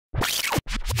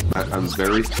I'm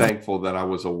very thankful that I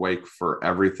was awake for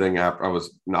everything after I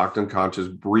was knocked unconscious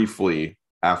briefly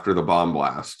after the bomb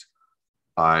blast.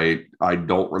 I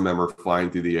don't remember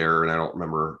flying through the air, and I don't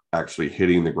remember actually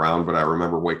hitting the ground, but I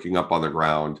remember waking up on the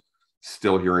ground,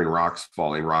 still hearing rocks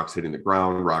falling, rocks hitting the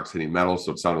ground, rocks hitting metal.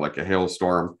 So it sounded like a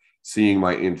hailstorm, seeing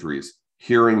my injuries,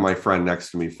 hearing my friend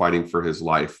next to me fighting for his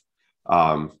life.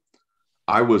 Um,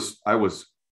 I was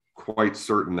quite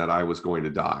certain that I was going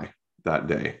to die that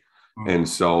day. And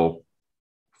so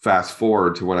fast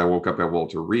forward to when I woke up at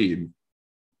Walter Reed,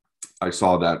 I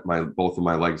saw that both of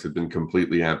my legs had been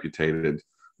completely amputated.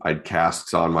 I had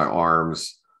casts on my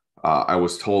arms. I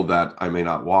was told that I may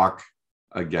not walk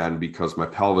again because my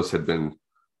pelvis had been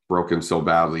broken so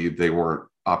badly. They weren't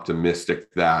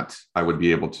optimistic that I would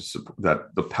be able to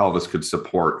that the pelvis could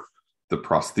support the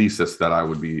prosthesis that I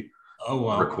would be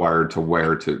required to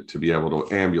wear to be able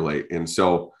to ambulate. And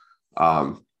so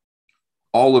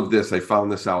all of this, I found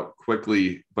this out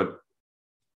quickly, but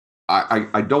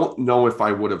I don't know if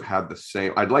I would have had the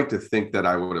same. I'd like to think that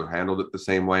I would have handled it the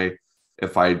same way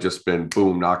if I had just been,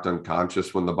 boom, knocked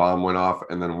unconscious when the bomb went off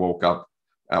and then woke up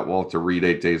at Walter Reed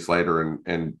 8 days later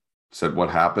and said what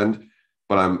happened.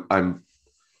 But I'm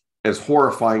as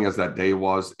horrifying as that day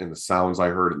was, and the sounds I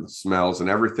heard and the smells and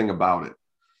everything about it.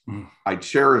 I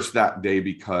cherish that day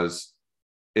because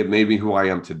it made me who I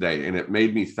am today. And it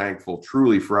made me thankful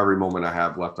truly for every moment I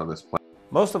have left on this planet.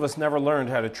 Most of us never learned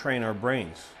how to train our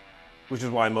brains, which is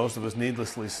why most of us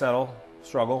needlessly settle,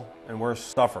 struggle, and worse,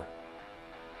 suffer.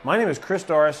 My name is Chris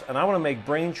Doris, and I want to make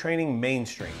brain training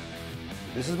mainstream.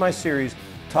 This is my series,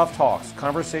 Tough Talks,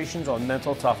 Conversations on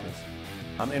Mental Toughness.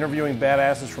 I'm interviewing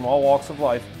badasses from all walks of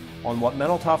life on what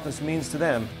mental toughness means to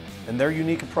them and their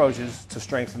unique approaches to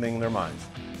strengthening their minds.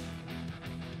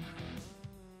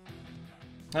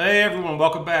 Hey everyone,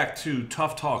 welcome back to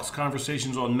Tough Talks,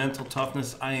 Conversations on Mental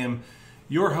Toughness. I am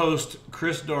your host,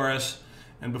 Chris Doris,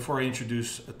 and before I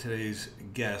introduce today's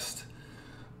guest,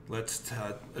 let's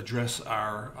address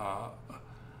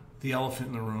the elephant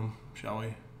in the room, shall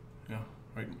we? Yeah,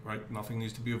 right. Nothing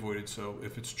needs to be avoided. So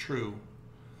if it's true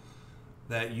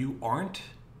that you aren't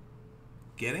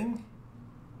getting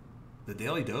the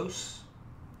daily dose,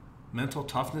 mental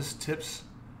toughness tips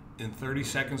in 30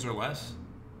 seconds or less,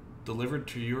 delivered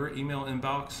to your email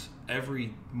inbox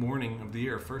every morning of the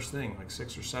year, first thing, like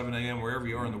 6 or 7 a.m., wherever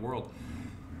you are in the world.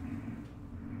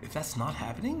 If that's not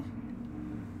happening,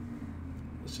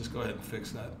 let's just go ahead and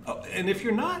fix that. Oh, and if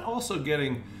you're not also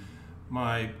getting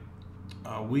my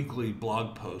weekly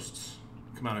blog posts,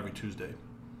 come out every Tuesday,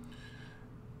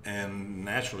 and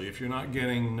naturally, if you're not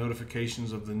getting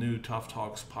notifications of the new Tough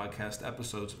Talks podcast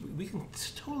episodes, we can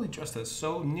totally address that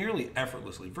so nearly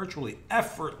effortlessly, virtually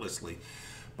effortlessly,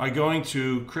 by going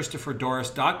to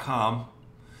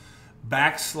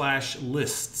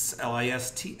ChristopherDoris.com/lists,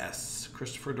 L-I-S-T-S,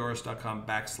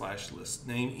 ChristopherDoris.com/lists.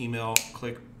 Name, email,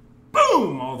 click,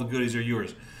 boom, all the goodies are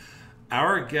yours.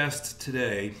 Our guest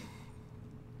today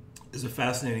is a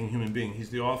fascinating human being. He's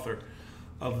the author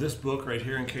of this book right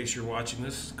here, in case you're watching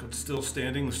this, Still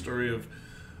Standing, the story of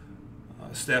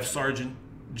Staff Sergeant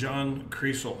John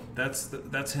Kriesel.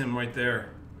 That's him right there.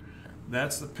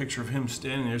 That's the picture of him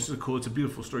standing there. This is cool. It's a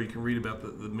beautiful story. You can read about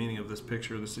the meaning of this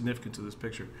picture, the significance of this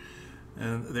picture.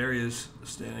 And there he is,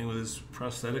 standing with his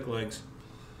prosthetic legs.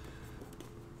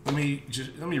 Let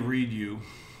me read you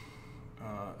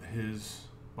his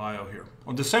bio here.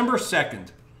 On December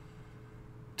 2nd,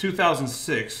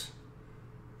 2006,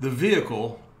 the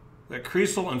vehicle that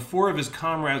Kriesel and 4 of his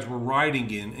comrades were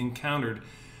riding in encountered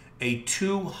a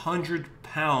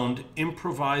 200-pound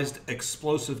improvised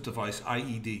explosive device,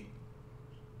 IED.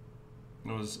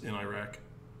 It was in Iraq.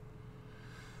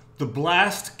 The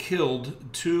blast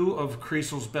killed 2 of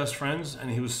Kriesel's best friends, and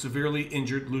he was severely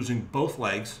injured, losing both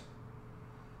legs,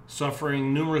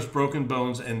 suffering numerous broken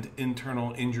bones and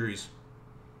internal injuries.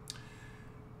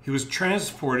 He was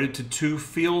transported to 2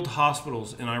 field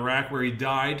hospitals in Iraq, where he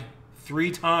died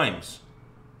 3 times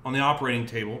on the operating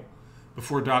table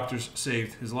before doctors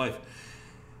saved his life.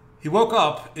 He woke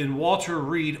up in Walter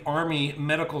Reed Army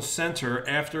Medical Center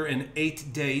after an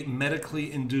 8-day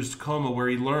medically induced coma, where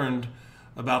he learned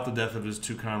about the death of his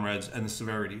 2 comrades and the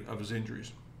severity of his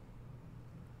injuries.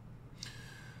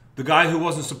 The guy who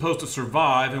wasn't supposed to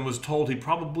survive and was told he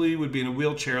probably would be in a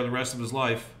wheelchair the rest of his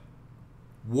life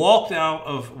walked out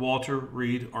of Walter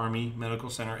Reed Army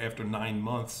Medical Center after 9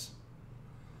 months.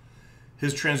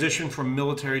 His transition from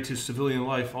military to civilian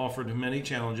life offered him many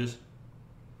challenges,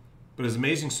 but his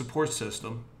amazing support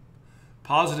system,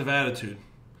 positive attitude,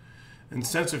 and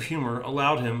sense of humor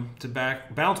allowed him to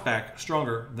bounce back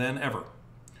stronger than ever.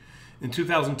 In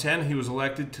 2010, he was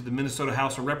elected to the Minnesota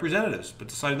House of Representatives, but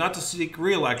decided not to seek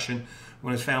re-election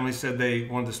when his family said they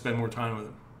wanted to spend more time with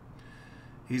him.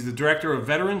 He's the director of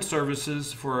Veteran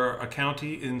Services for a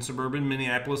county in suburban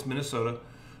Minneapolis, Minnesota,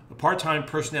 a part-time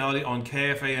personality on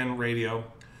KFAN radio,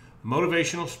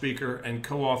 motivational speaker, and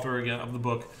co-author again of the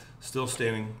book Still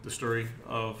Standing, the story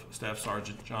of Staff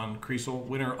Sergeant John Kriesel,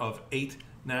 winner of 8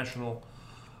 National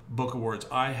Book Awards.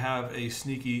 I have a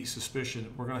sneaky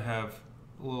suspicion we're going to have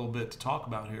a little bit to talk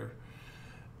about here.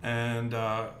 And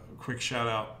quick shout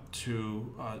out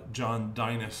to John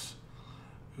Dinas,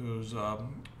 who's a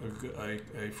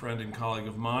friend and colleague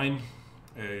of mine,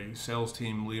 a sales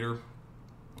team leader,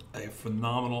 a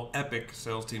phenomenal, epic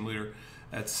sales team leader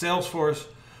at Salesforce,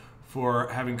 for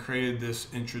having created this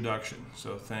introduction.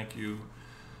 So thank you,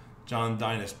 John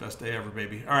Dinas. Best day ever,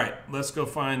 baby. All right, let's go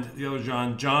find the other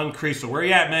John Kriesel. Where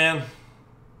you at, man?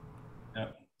 Yeah,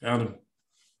 found him.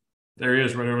 There he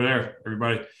is, right over there,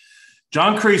 everybody.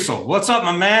 John Kriesel, what's up,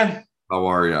 my man? How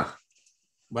are you?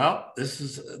 Well, this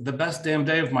is the best damn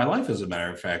day of my life, as a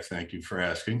matter of fact. Thank you for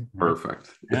asking.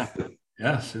 Perfect. Yeah.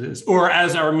 Yes, it is. Or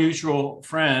as our mutual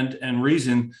friend and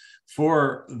reason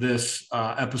for this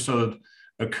episode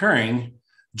occurring,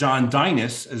 John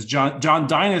Dinas, as John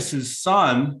Dinas's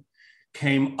son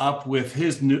came up with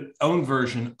his own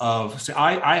version of. See,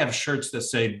 I have shirts that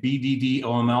say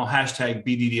BDDOML, hashtag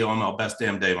BDDOML, best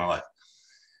damn day of my life.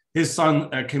 His son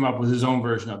came up with his own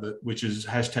version of it, which is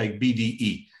hashtag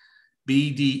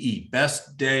BDE,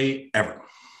 best day ever.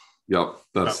 Yep,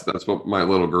 that's what my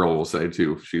little girl will say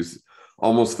too. She's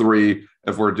almost 3.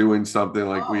 If we're doing something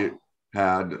like we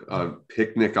had a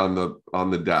picnic on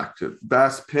the deck,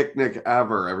 best picnic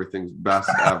ever, everything's best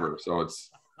ever. So it's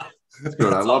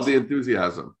good. I love the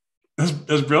enthusiasm.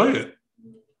 That's brilliant.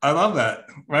 I love that.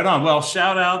 Right on. Well,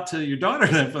 shout out to your daughter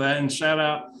then for that, and shout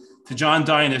out to John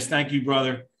Dinas. Thank you,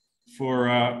 brother,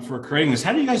 for creating this.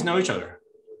 How do you guys know each other?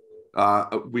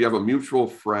 We have a mutual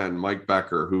friend, Mike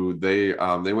Becker, who they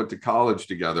went to college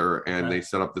together, and they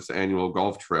set up this annual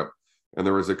golf trip, and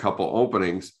there was a couple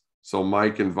openings. So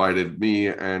Mike invited me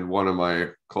and one of my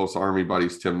close Army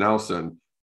buddies, Tim Nelson,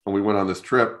 and we went on this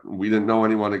trip. We didn't know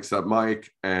anyone except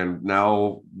Mike, and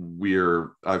now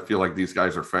I feel like these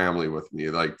guys are family with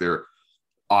me. Like, they're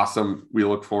awesome. We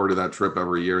look forward to that trip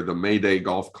every year. The May Day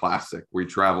Golf Classic. We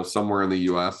travel somewhere in the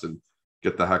U.S. and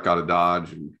get the heck out of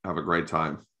Dodge and have a great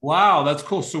time. Wow, that's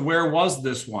cool. So where was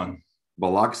this one?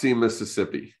 Biloxi,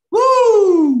 Mississippi.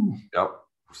 Woo! Yep.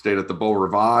 Stayed at the Beau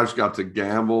Rivage, got to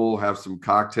gamble, have some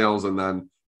cocktails, and then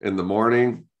in the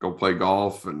morning, go play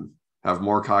golf and have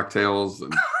more cocktails.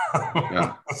 And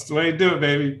yeah. That's the way you do it,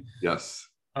 baby. Yes.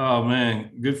 Oh,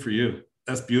 man. Good for you.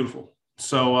 That's beautiful.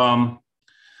 So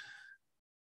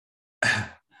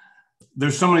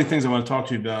there's so many things I want to talk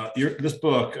to you about. This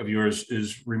book of yours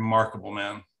is remarkable,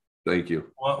 man. Thank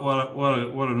you. What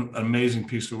an amazing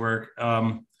piece of work.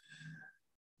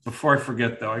 Before I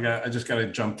forget, though, I just got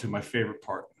to jump to my favorite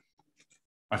part.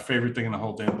 My favorite thing in the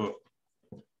whole damn book.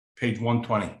 Page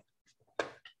 120.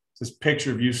 It's this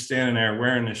picture of you standing there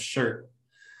wearing this shirt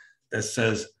that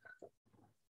says,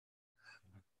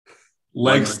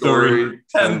 Leg story,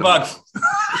 $10.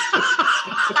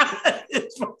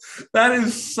 That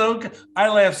is so good. I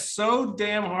laughed so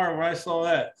damn hard when I saw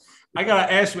that. I got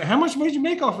to ask you, how much did you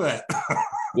make off of that?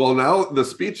 Well, now the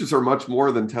speeches are much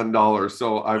more than $10.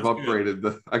 So I've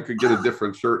upgraded. I could get a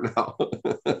different shirt now.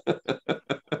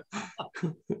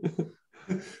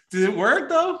 Did it work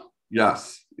though?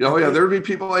 Yes. Oh yeah. There'd be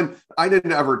people, and I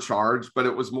didn't ever charge, but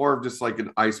it was more of just like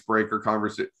an icebreaker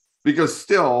conversation, because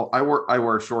still I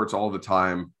wear shorts all the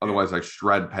time. Otherwise I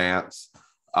shred pants.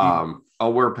 I'll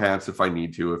wear pants if I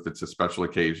need to, if it's a special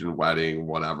occasion, wedding,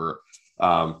 whatever.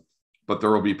 But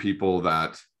there will be people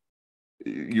that,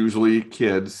 usually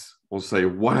kids, will say,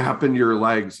 "What happened to your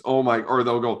legs?" Oh my, or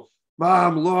they'll go,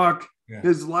 "Mom, look,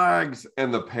 his legs."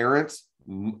 And the parents,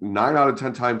 9 out of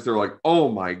 10 times, they're like, "Oh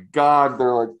my God."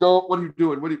 They're like, "Don't, what are you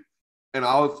doing? What do you?" And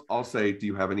I'll say, "Do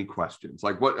you have any questions?"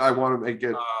 Like, what, I want to make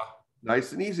it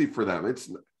nice and easy for them.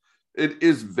 It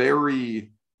is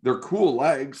very, they're cool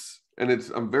legs, and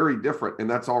I'm very different, and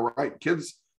that's all right.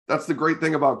 Kids, that's the great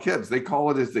thing about kids. They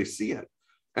call it as they see it.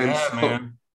 And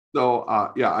man. So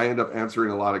I end up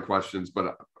answering a lot of questions,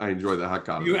 but I enjoy the heck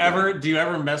out of it. Do you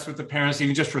ever mess with the parents,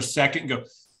 even just for a second, and go,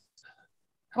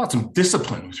 "How about some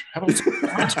discipline? How about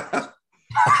some?"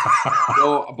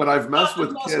 No, but I've messed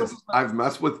with kids. I've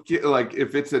messed with kids, like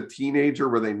if it's a teenager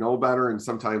where they know better, and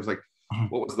sometimes, like,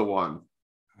 what was the one?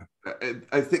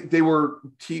 I think they were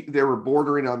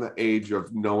bordering on the age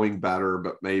of knowing better,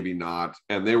 but maybe not.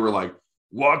 And they were like,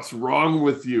 "What's wrong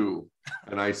with you?"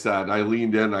 And I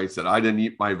leaned in, I said, I didn't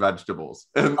eat my vegetables.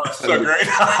 And, Oh, so great.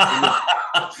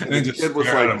 and the kid was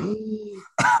like,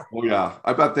 oh yeah,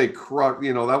 I bet they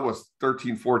that was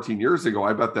 13, 14 years ago.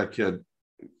 I bet that kid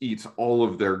eats all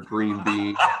of their green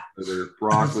beans, their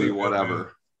broccoli,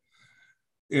 whatever.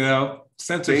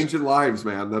 Changing lives,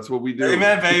 man. That's what we do.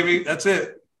 Amen, baby. That's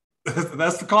it.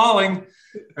 That's the calling,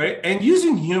 right? And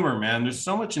using humor, man. There's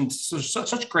so much,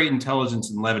 such great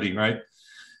intelligence and levity, right?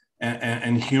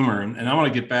 And humor. And I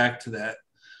want to get back to that.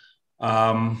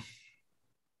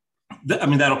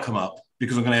 That'll come up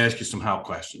because I'm going to ask you some how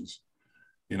questions,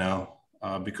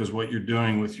 because what you're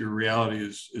doing with your reality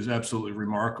is absolutely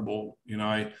remarkable.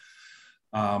 I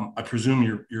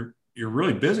presume you're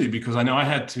really busy because I know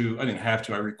I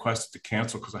requested to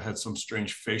cancel because I had some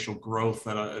strange facial growth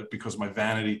because of my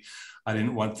vanity. I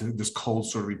didn't want this cold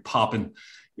sort of be popping,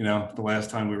 the last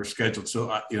time we were scheduled.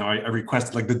 So, I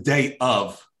requested like the day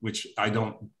of, which I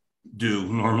don't do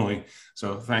normally.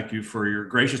 So thank you for your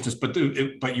graciousness, but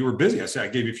you were busy. I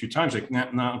gave you a few times, like, no,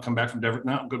 I'll come back from Denver.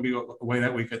 No, I'm going to be away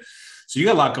that weekend. So you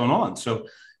got a lot going on. So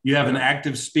you have an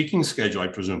active speaking schedule, I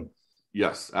presume.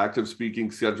 Yes, active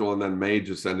speaking schedule. And then May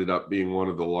just ended up being one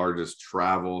of the largest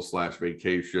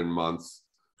travel/vacation months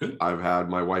I've had.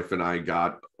 My wife and I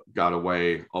got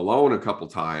away alone a couple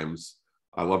times.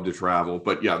 I love to travel,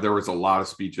 but yeah, there was a lot of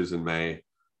speeches in May.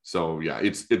 So yeah,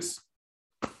 it's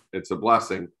a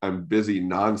blessing. I'm busy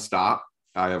nonstop.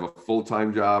 I have a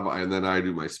full-time job, and then I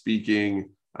do my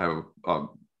speaking. I have a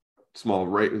small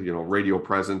radio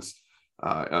presence.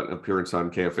 An appearance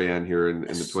on KFAN here in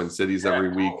the Twin Cities every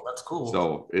week. That's cool.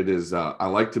 So it is, I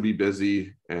like to be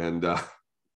busy, and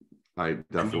I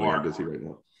definitely am busy right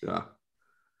now. Yeah.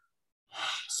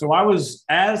 So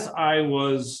as I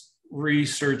was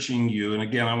researching you, and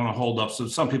again, I want to hold up. So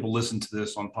some people listen to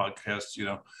this on podcasts,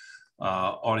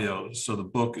 audio. So the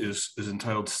book is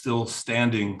entitled Still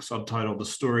Standing, subtitled The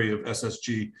Story of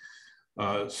SSG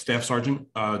Staff Sergeant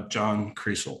John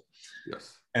Kriesel.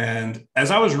 Yes. And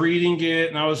as I was reading it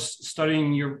and I was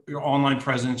studying your online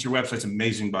presence, your website's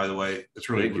amazing, by the way. It's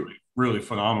really, really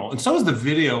phenomenal. And so is the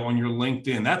video on your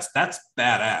LinkedIn. That's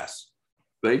badass.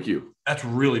 Thank you. That's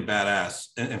really badass.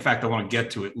 In fact, I want to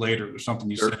get to it later. There's something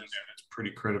you said in there that's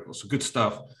pretty critical. So good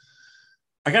stuff.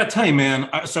 I got to tell you, man.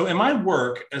 So in my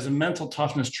work as a mental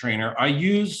toughness trainer, I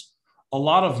use a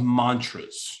lot of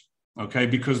mantras, okay?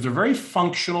 Because they're very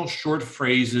functional, short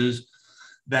phrases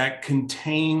that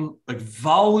contain like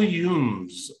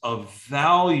volumes of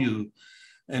value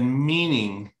and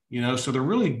meaning, so they're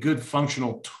really good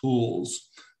functional tools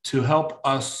to help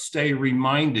us stay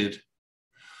reminded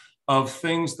of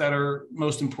things that are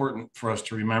most important for us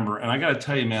to remember. And I got to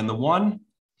tell you, man, the one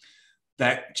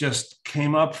that just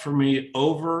came up for me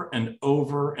over and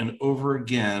over and over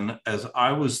again as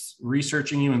I was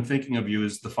researching you and thinking of you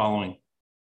is the following.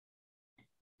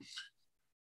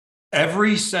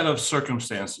 Every set of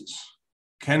circumstances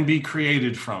can be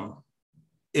created from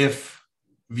if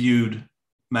viewed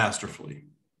masterfully.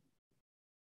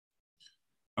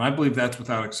 And I believe that's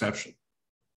without exception.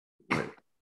 It's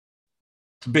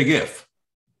a big if.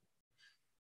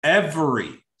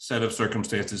 Every set of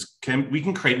circumstances we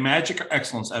can create magic or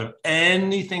excellence out of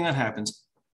anything that happens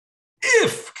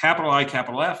if, capital I,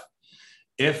 capital F,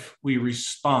 if we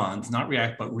respond, not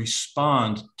react, but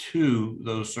respond to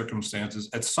those circumstances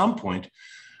at some point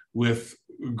with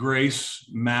grace,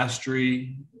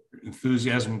 mastery,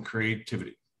 enthusiasm,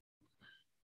 creativity.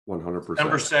 100%.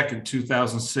 September 2nd,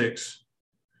 2006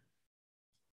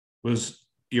 was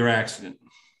your accident.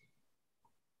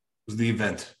 Was the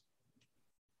event,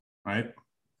 right?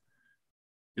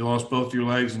 You lost both your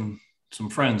legs and some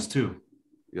friends too.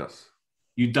 Yes.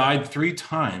 You died 3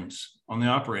 times on the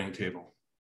operating table.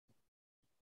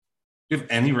 Do you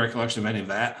have any recollection of any of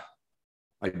that?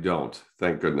 I don't,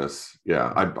 thank goodness.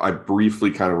 Yeah, I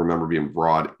briefly kind of remember being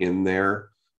brought in there,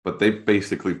 but they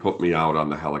basically put me out on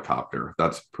the helicopter.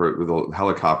 The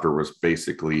helicopter was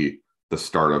basically the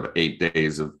start of 8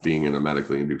 days of being in a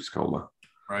medically induced coma.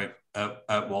 Right,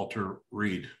 at Walter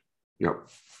Reed. Yep,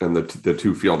 and the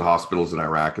 2 field hospitals in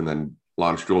Iraq, and then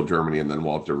Landstuhl, Germany, and then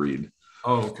Walter Reed.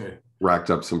 Oh, okay.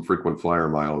 Racked up some frequent flyer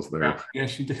miles there. Yeah,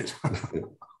 yes, you did.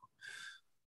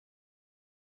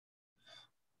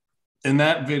 In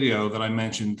that video that I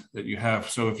mentioned that you have,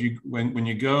 so if you when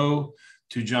you go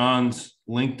to John's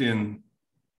LinkedIn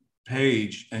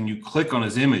page and you click on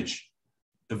his image,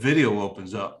 the video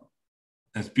opens up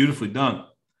and it's beautifully done.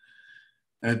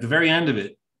 And at the very end of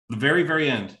it, the very, very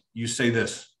end, you say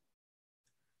this.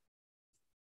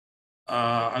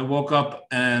 I woke up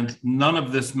and none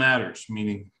of this matters,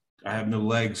 meaning I have no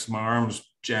legs, my arm's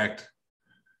jacked,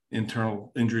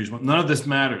 internal injuries. None of this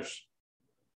matters.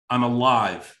 I'm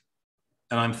alive,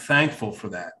 and I'm thankful for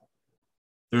that.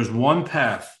 There's one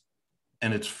path,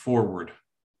 and it's forward.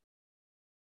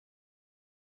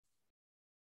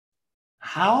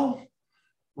 How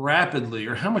rapidly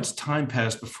or how much time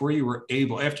passed before you were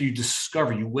able, after you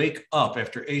discover, you wake up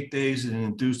after 8 days in an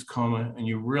induced coma and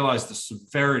you realize the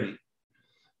severity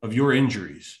of your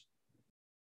injuries?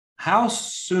 How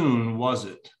soon was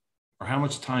it, or how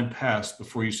much time passed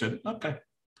before you said, okay,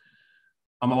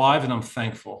 I'm alive and I'm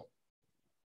thankful,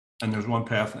 and there's one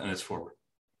path and it's forward?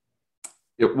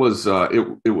 It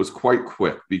was quite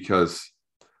quick, because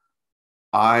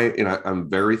I'm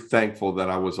very thankful that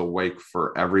I was awake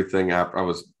for everything. After I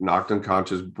was knocked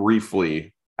unconscious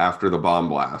briefly after the bomb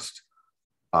blast.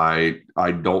 I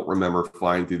don't remember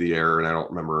flying through the air, and I don't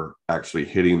remember actually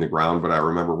hitting the ground, but I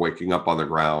remember waking up on the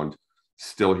ground,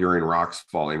 still hearing rocks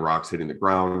falling, rocks hitting the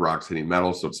ground, rocks hitting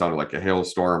metal. So it sounded like a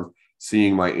hailstorm,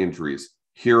 seeing my injuries,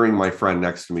 hearing my friend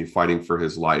next to me fighting for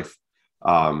his life.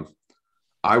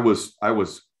 I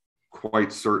was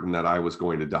quite certain that I was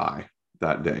going to die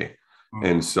that day.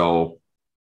 And so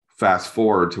fast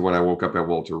forward to when I woke up at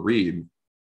Walter Reed,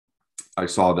 I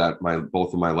saw that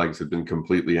both of my legs had been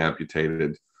completely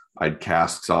amputated. I had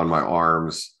casts on my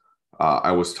arms.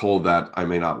 I was told that I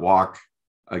may not walk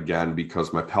again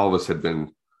because my pelvis had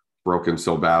been broken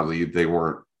so badly. They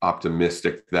weren't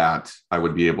optimistic that I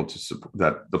would be able to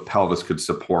that the pelvis could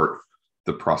support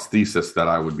the prosthesis that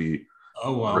I would be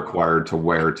required to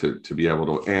wear to be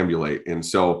able to ambulate. And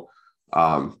so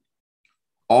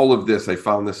all of this, I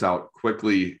found this out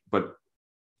quickly, but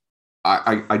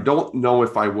I don't know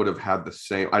if I would have had the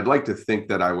same. I'd like to think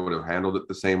that I would have handled it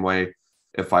the same way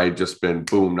if I had just been,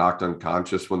 boom, knocked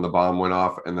unconscious when the bomb went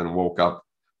off, and then woke up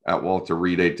at Walter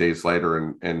Reed 8 days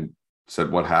later and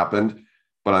said, what happened?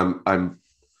 But I'm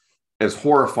as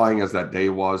horrifying as that day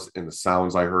was, and the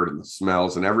sounds I heard and the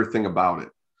smells and everything about it.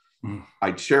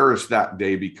 I cherish that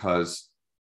day because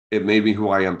it made me who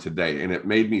I am today. And it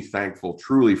made me thankful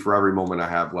truly for every moment I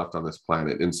have left on this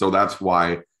planet. And so that's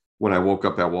why when I woke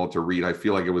up at Walter Reed, I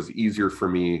feel like it was easier for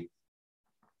me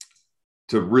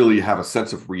to really have a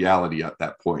sense of reality at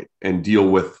that point and deal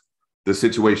with the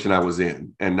situation I was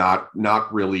in, and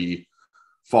not really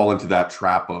fall into that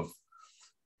trap of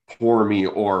poor me,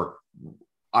 or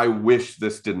I wish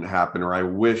this didn't happen, or I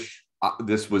wish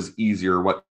this was easier.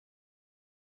 What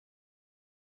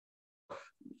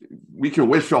we can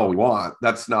wish all we want.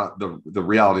 That's not the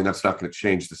reality. And that's not going to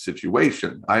change the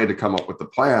situation. I had to come up with a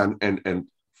plan and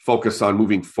focus on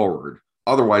moving forward.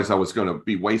 Otherwise, I was going to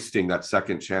be wasting that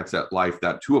second chance at life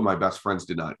that two of my best friends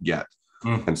did not get.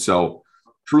 And so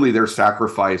truly their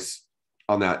sacrifice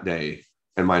on that day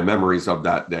and my memories of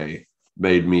that day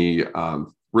made me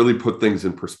really put things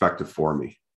in perspective for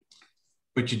me.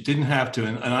 But you didn't have to.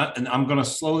 And I'm going to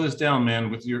slow this down,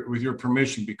 man, with your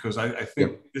permission, because I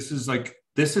think this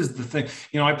is the thing.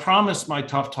 I promised my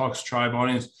Tough Talks Tribe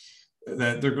audience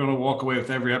that they're going to walk away with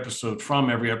every episode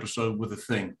with a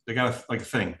thing. They got a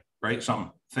thing, right?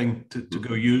 Thing to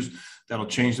go use that'll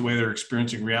change the way they're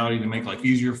experiencing reality, to make life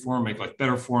easier for them, make life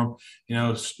better for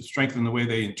them, strengthen the way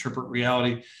they interpret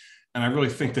reality. And I really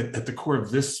think that at the core of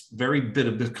this very bit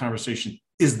of this conversation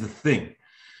is the thing.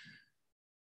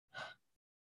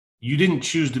 You didn't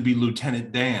choose to be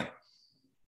Lieutenant Dan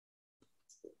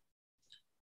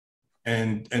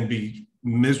and be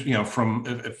from,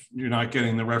 if you're not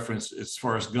getting the reference, it's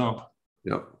Forrest Gump.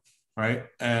 Yep. Right.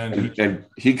 And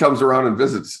he comes around and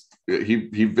visits.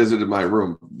 He visited my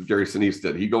room. Gary Sinise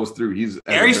did. He goes through.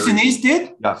 Gary Sinise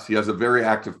did? Yes, he has a very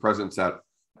active presence at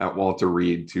Walter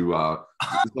Reed. So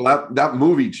that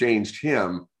movie changed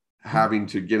him, having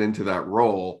to get into that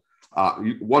role.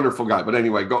 Wonderful guy. But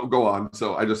anyway, go on.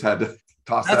 So I just had to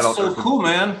toss that out. That's so cool,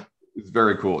 man. It's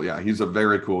very cool. Yeah, he's a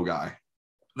very cool guy.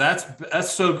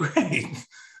 That's so great.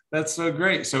 That's so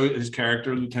great. So his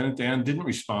character, Lieutenant Dan, didn't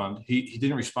respond. He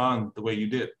didn't respond the way you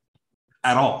did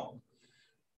at all,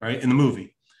 right? In the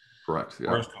movie. Correct.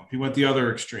 Yeah. He went the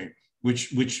other extreme,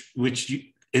 which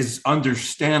is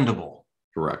understandable.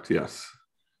 Correct. Yes.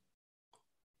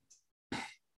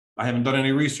 I haven't done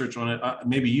any research on it.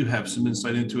 Maybe you have some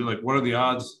insight into it. Like, what are the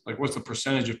odds? Like, what's the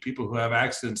percentage of people who have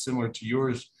accidents similar to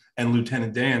yours and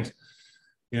Lieutenant Dan's,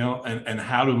 and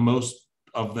how do most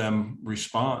of them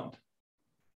respond?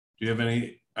 Do you have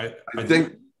any? I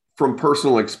think from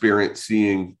personal experience,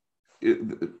 seeing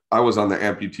it, I was on the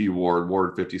amputee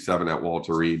ward 57 at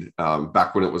Walter Reed,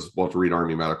 back when it was Walter Reed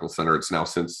Army Medical Center. It's now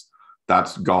since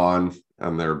that's gone,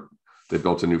 and they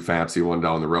built a new fancy one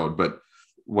down the road. But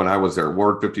when I was there,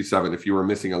 Ward 57, if you were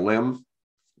missing a limb,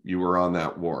 you were on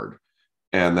that ward.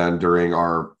 And then during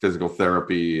our physical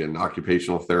therapy and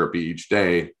occupational therapy each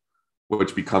day,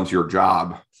 which becomes your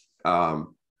job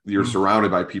You're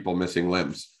surrounded by people missing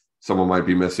limbs. Someone might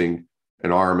be missing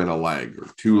an arm and a leg, or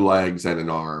two legs and an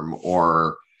arm,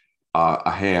 or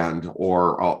a hand,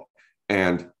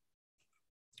 and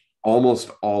almost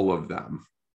all of them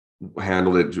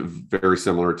handled it very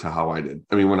similar to how I did.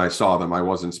 I mean, when I saw them, I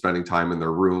wasn't spending time in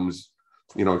their rooms,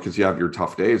 because you have your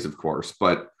tough days, of course,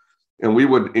 and we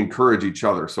would encourage each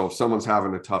other. So if someone's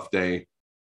having a tough day,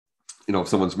 if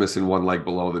someone's missing one leg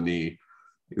below the knee,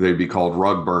 they'd be called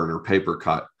rug burn or paper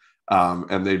cut.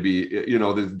 And they'd be,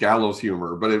 the gallows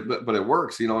humor, but it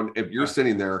works, and if you're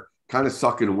sitting there kind of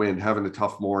sucking wind, having a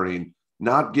tough morning,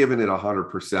 not giving it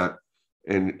 100%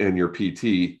 in your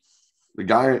PT, the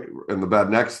guy in the bed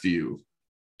next to you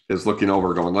is looking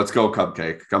over going, let's go,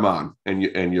 cupcake, come on. And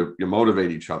you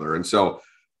motivate each other. And so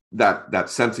that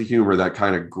sense of humor, that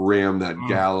kind of grim, that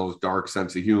gallows, dark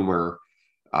sense of humor,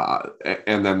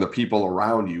 and then the people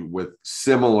around you with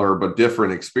similar but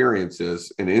different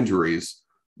experiences and injuries,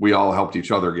 we all helped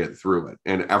each other get through it.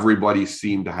 And everybody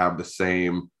seemed to have the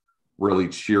same really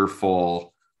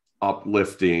cheerful,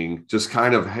 uplifting, just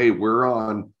kind of, hey,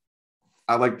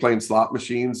 I like playing slot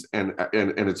machines, and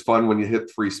it's fun when you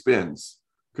hit free spins,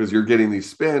 because you're getting these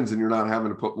spins and you're not having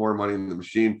to put more money in the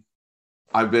machine.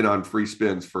 I've been on free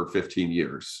spins for 15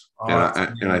 years.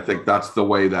 And I think that's the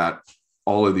way that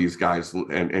all of these guys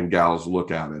and gals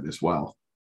look at it as well.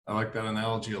 I like that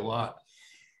analogy a lot.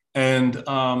 And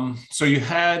so you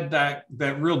had that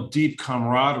real deep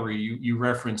camaraderie. You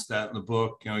referenced that in the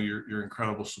book, your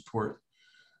incredible support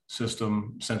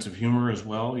system, sense of humor as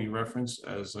well. You referenced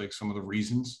as like some of the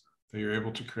reasons that you're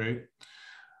able to create.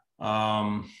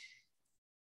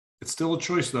 It's still a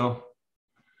choice though,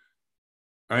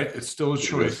 right? It's still a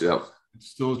choice. Yeah. It's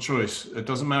still a choice. It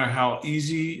doesn't matter how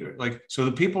easy, so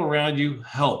the people around you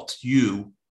helped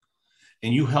you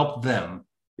and you helped them.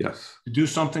 Yes. To do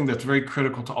something that's very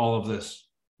critical to all of this,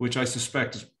 which I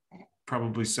suspect is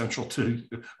probably central to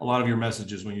a lot of your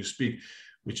messages when you speak,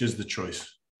 which is the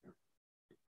choice.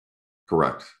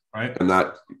 Correct. Right. And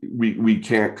that we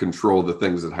can't control the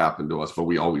things that happen to us, but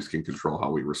we always can control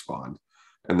how we respond.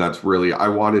 And that's really, I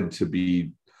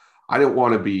didn't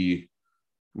want to be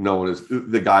known as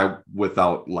the guy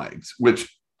without legs,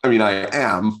 which, I mean, I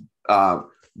am,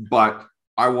 but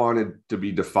I wanted to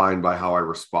be defined by how I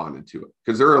responded to it.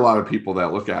 Because there are a lot of people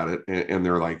that look at it and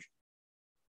they're like,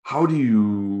 how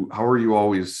are you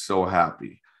always so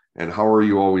happy? And how are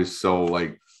you always so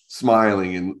like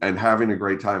smiling and having a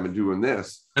great time and doing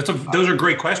this? Those are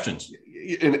great questions.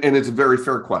 And it's a very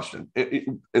fair question.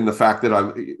 In the fact that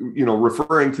I'm,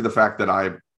 referring to the fact that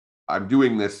I'm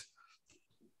doing this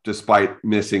despite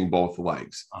missing both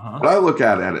legs. Uh-huh. But I look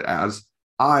at it as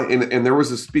and there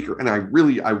was a speaker, and I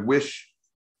wish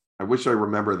I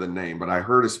remember the name, but I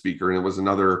heard a speaker, and it was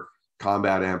another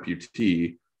combat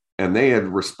amputee, and they had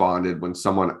responded when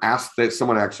someone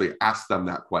actually asked them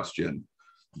that question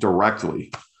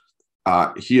directly.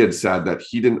 He had said that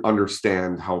he didn't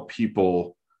understand how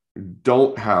people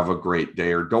don't have a great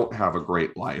day or don't have a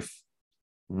great life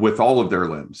with all of their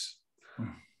limbs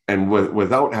and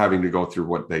without having to go through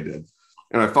what they did.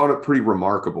 And I found it pretty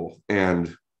remarkable.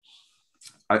 And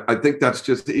I think that's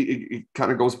just, it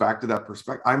kind of goes back to that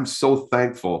perspective. I'm so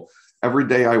thankful. Every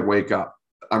day I wake up,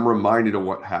 I'm reminded of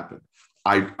what happened.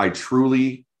 I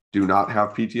truly do not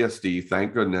have PTSD.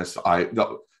 Thank goodness.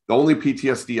 The only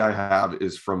PTSD I have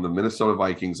is from the Minnesota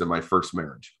Vikings in my first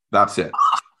marriage. That's it.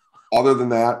 Other than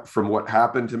that, from what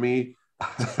happened to me,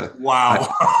 wow.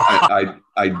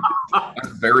 I'm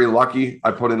very lucky.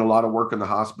 I put in a lot of work in the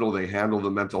hospital. They handled the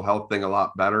mental health thing a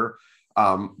lot better.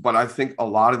 But I think a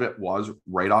lot of it was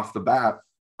right off the bat.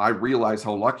 I realized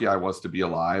how lucky I was to be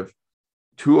alive.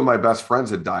 2 of my best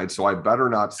friends had died, so I better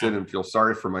not sit and feel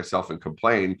sorry for myself and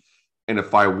complain. And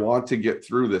if I want to get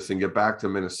through this and get back to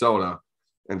Minnesota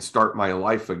and start my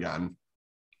life again,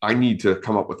 I need to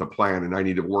come up with a plan, and I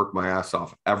need to work my ass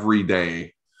off every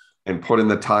day and put in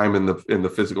the time in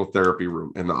the physical therapy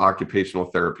room, in the occupational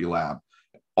therapy lab,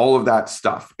 all of that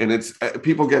stuff. And it's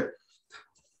people get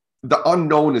the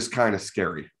unknown is kind of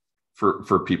scary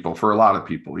for people, for a lot of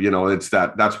people. It's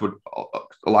that's what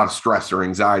a lot of stress or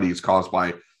anxiety is caused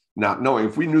by not knowing.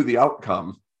 If we knew the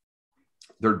outcome,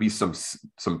 there'd be some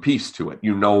peace to it.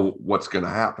 What's going to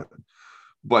happen.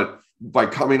 But by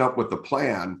coming up with a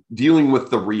plan, dealing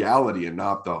with the reality and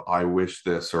not the I wish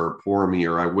this or poor me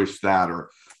or I wish that or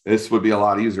this would be a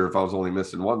lot easier if I was only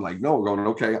missing one leg. No, going,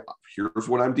 okay, here's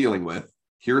what I'm dealing with.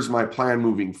 Here's my plan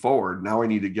moving forward. Now I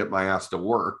need to get my ass to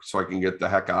work so I can get the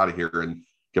heck out of here and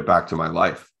get back to my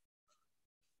life.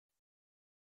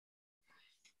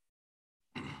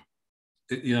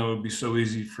 It would be so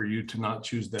easy for you to not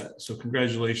choose that. So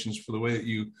congratulations for the way that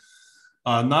you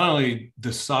not only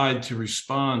decide to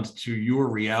respond to your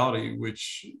reality,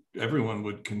 which everyone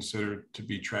would consider to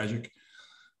be tragic,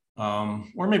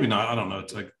 or maybe not. I don't know.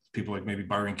 It's like people like maybe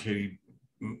Byron Katie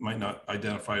might not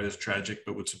identify it as tragic,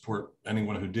 but would support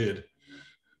anyone who did.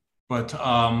 But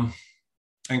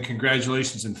and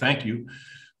congratulations and thank you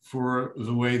for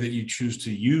the way that you choose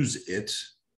to use it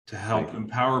to help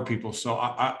empower people. So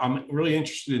I'm really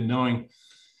interested in knowing,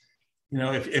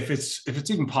 if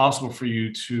it's even possible for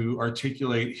you to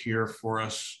articulate here for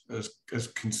us as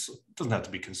doesn't have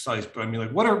to be concise, but I mean,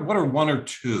 like, what are one or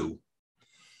two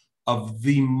of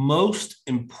the most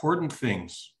important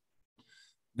things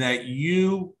that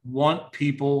you want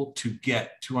people to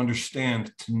get, to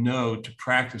understand, to know, to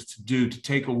practice, to do, to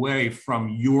take away from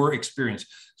your experience?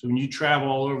 So when you travel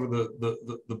all over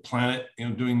the planet,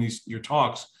 doing your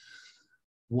talks,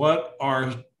 what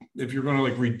are, if you're going to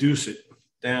like reduce it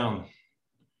down,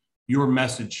 your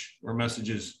message or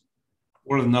messages,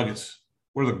 what are the nuggets?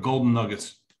 What are the golden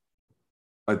nuggets?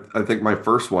 I think my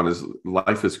first one is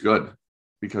life is good,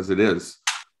 because it is.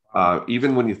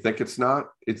 Even when you think it's not,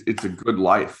 it's a good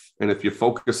life. And if you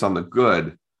focus on the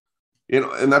good,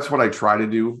 and that's what I try to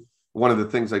do. One of the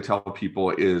things I tell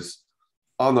people is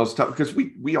on those tough, because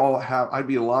we all have, I'd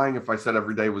be lying if I said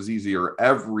every day was easy, or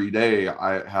every day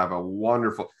I have a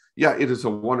wonderful, yeah, it is a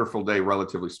wonderful day,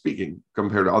 relatively speaking,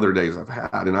 compared to other days I've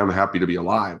had, and I'm happy to be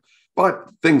alive. But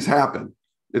things happen.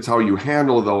 It's how you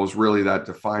handle those really that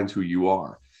defines who you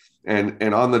are. And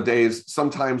on the days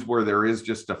sometimes where there is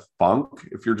just a funk,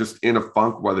 if you're just in a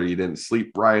funk, whether you didn't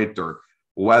sleep right, or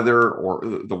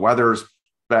the weather's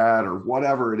bad, or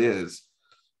whatever it is,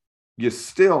 you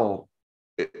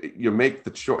make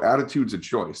attitude's a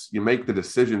choice. You make the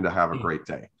decision to have a great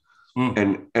day.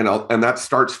 And that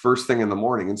starts first thing in the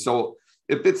morning. And so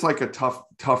if it's like a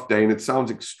tough day, and it sounds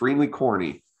extremely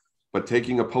corny, but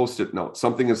taking a Post-it note,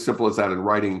 something as simple as that, and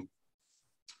writing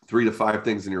 3 to 5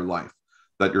 things in your life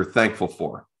that you're thankful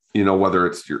for, whether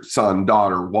it's your son,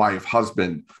 daughter, wife,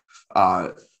 husband,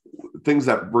 things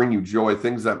that bring you joy,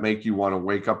 things that make you want to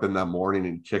wake up in that morning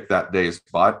and kick that day's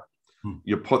butt.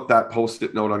 You put that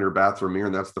Post-it note on your bathroom mirror,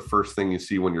 and that's the first thing you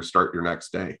see when you start your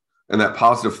next day. And that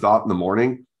positive thought in the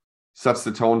morning sets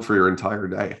the tone for your entire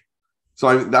day.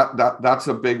 So that's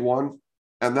a big one.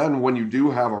 And then when you do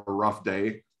have a rough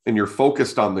day and you're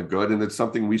focused on the good, and it's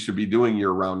something we should be doing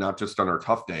year round, not just on our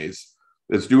tough days,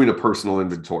 it's doing a personal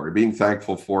inventory, being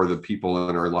thankful for the people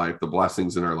in our life, the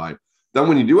blessings in our life. Then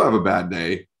when you do have a bad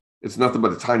day, it's nothing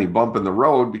but a tiny bump in the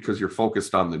road, because you're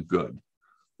focused on the good.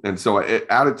 And so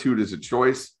attitude is a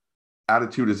choice.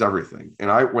 Attitude is everything.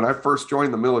 And when I first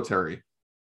joined the military,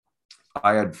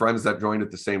 I had friends that joined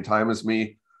at the same time as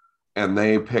me, and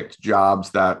they picked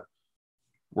jobs that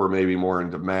were maybe more in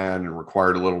demand and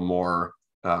required a little more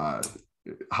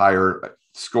higher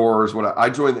scores. I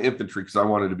joined the infantry because I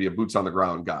wanted to be a boots on the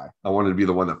ground guy. I wanted to be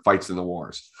the one that fights in the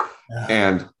wars.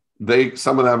 And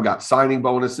some of them got signing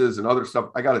bonuses and other stuff.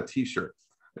 I got a t-shirt,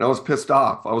 and I was pissed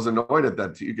off. I was annoyed at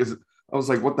that because I was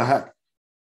like, what the heck?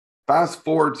 Fast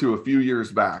forward to a few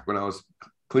years back when I was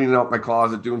cleaning out my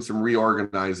closet, doing some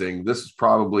reorganizing. This is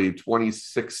probably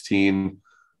 2016.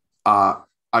 I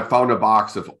found a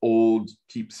box of old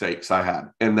keepsakes I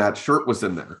had, and that shirt was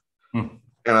in there. And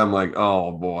I'm like,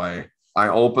 oh boy. I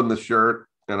opened the shirt,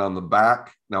 and on the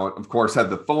back, now it of course had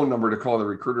the phone number to call the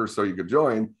recruiter so you could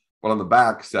join, but on the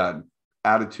back said,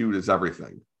 attitude is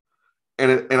everything.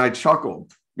 And I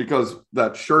chuckled, because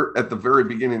that shirt at the very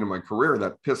beginning of my career,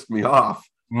 that pissed me off.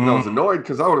 And I was annoyed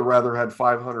because I would have rather had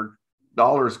 $500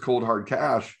 cold hard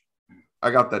cash.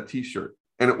 I got that t-shirt,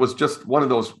 and it was just one of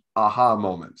those aha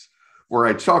moments where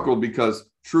I chuckled, because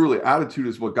truly attitude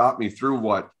is what got me through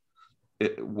what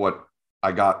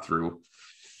I got through.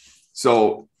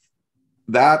 So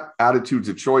that attitude's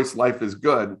a choice. Life is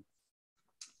good.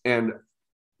 And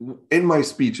in my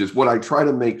speeches, what I try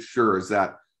to make sure is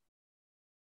that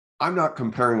I'm not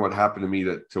comparing what happened to me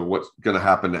to what's going to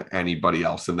happen to anybody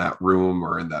else in that room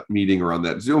or in that meeting or on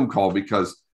that Zoom call,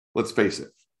 because let's face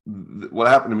it, what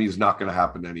happened to me is not going to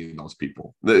happen to any of those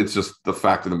people. It's just the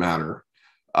fact of the matter.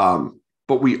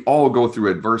 But we all go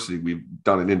through adversity. We've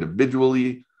done it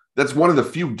individually. That's one of the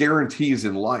few guarantees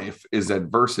in life, is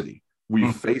adversity.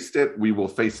 We've faced it. We will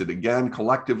face it again,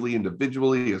 collectively,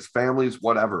 individually, as families,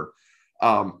 whatever.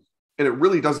 And it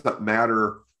really doesn't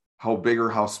matter how big or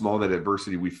how small that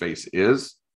adversity we face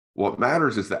is. What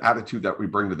matters is the attitude that we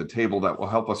bring to the table that will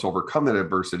help us overcome that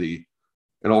adversity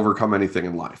and overcome anything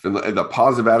in life. And the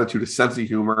positive attitude, a sense of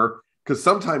humor, because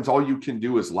sometimes all you can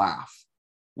do is laugh,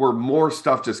 where more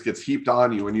stuff just gets heaped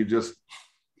on you, and you just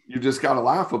got to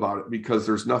laugh about it, because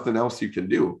there's nothing else you can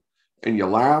do. And you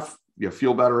laugh, you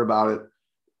feel better about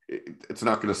it. it's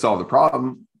not going to solve the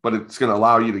problem, but it's going to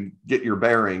allow you to get your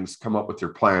bearings, come up with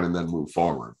your plan, and then move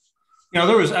forward.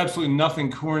 There was absolutely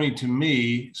nothing corny to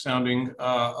me sounding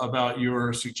about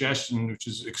your suggestion, which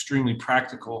is extremely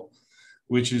practical,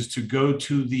 which is to go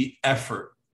to the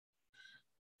effort.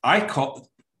 I call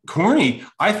corny.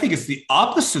 I think it's the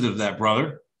opposite of that,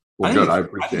 brother. Well, good. I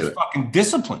appreciate it. Fucking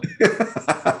discipline.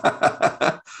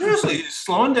 Seriously, it's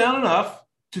slowing down enough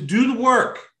to do the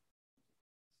work.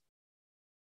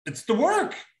 It's the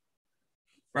work,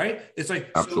 right? It's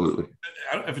like, absolutely.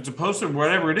 So, if it's a post or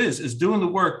whatever it is doing the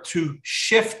work to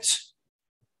shift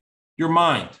your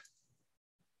mind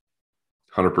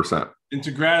 100% into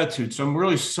gratitude. So I'm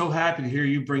really so happy to hear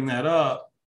you bring that up.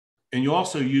 And you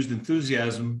also used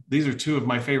enthusiasm. These are two of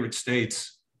my favorite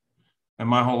states. And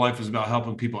my whole life is about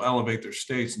helping people elevate their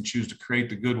states and choose to create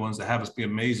the good ones that have us be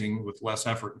amazing with less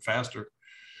effort and faster.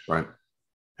 Right.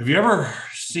 Have you ever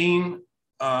seen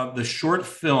the short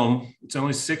film? It's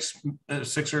only six or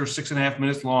 6.5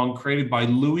 minutes long, created by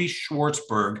Louis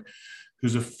Schwartzberg,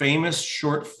 who's a famous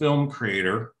short film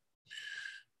creator.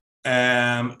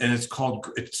 And it's called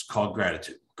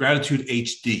Gratitude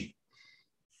HD.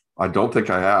 I don't think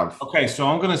I have. Okay, so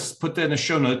I'm going to put that in the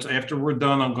show notes. After we're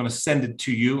done, I'm going to send it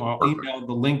to you. I'll email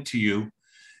the link to you.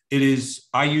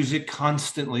 I use it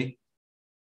constantly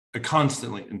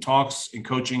in talks, in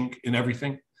coaching, in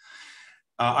everything.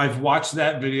 I've watched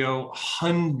that video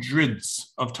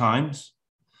hundreds of times,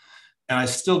 and I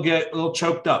still get a little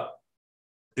choked up.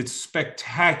 It's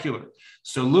spectacular.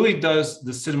 So Louis does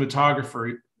the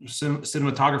cinematography,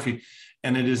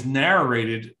 and it is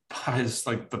narrated by his,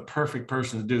 like, the perfect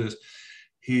person to do this.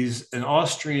 He's an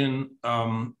Austrian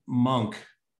monk,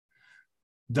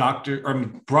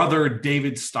 Brother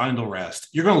David Steindl-Rast.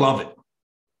 You're going to love it.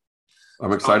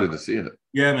 I'm excited to see it.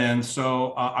 Yeah, man.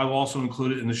 So I will also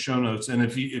include it in the show notes. And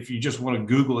if you just want to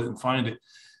Google it and find it,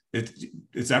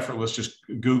 it's effortless. Just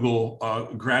Google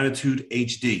Gratitude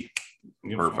HD.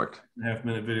 Perfect.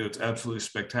 1.5-minute video. It's absolutely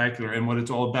spectacular. And what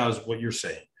it's all about is what you're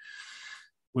saying,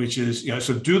 which is,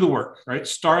 so do the work, right?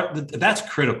 That's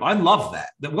critical. I love that.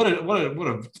 What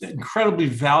a incredibly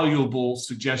valuable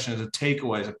suggestion as a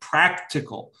takeaway, as a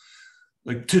practical,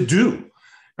 like, to do,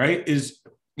 right?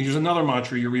 Here's another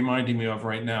mantra you're reminding me of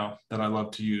right now that I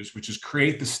love to use, which is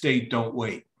create the state, don't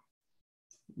wait.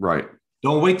 Right.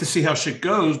 Don't wait to see how shit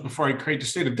goes before I create the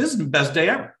state. This is the best day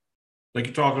ever. Like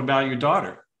you're talking about your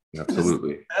daughter. Absolutely.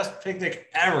 This is the best picnic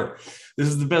ever. This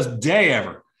is the best day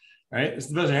ever. Right? This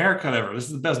is the best haircut ever. This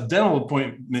is the best dental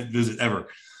appointment visit ever.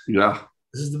 Yeah.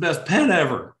 This is the best pet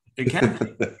ever. It can be.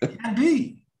 It can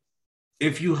be.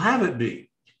 If you have it be.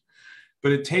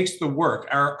 But it takes the work.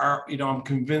 I'm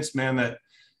convinced, man, that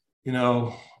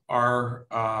our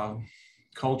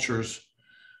cultures,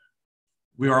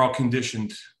 we are all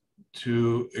conditioned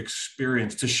to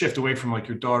shift away from, like,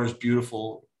 your daughter's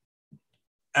beautiful,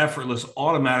 effortless,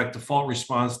 automatic default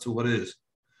response to what is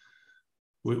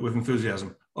with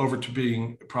enthusiasm, over to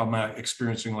being problematic,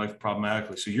 experiencing life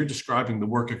problematically. So you're describing the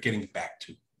work of getting back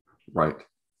to. Right.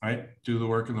 Do the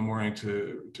work in the morning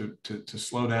to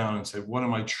slow down and say, what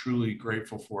am I truly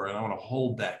grateful for? And I want to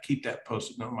hold that, keep that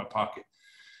Post-it note in my pocket,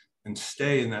 and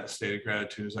stay in that state of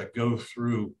gratitude as I go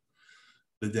through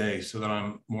the day, so that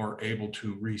I'm more able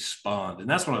to respond. And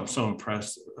that's what I'm so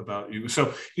impressed about you.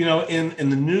 So, in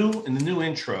the new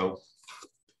intro,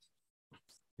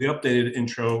 the updated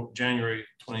intro, January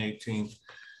 2018,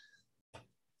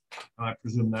 I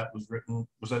presume that was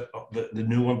that the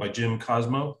new one by Jim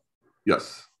Cosmo?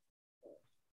 Yes.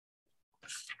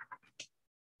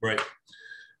 Right.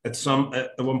 At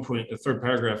one point, the third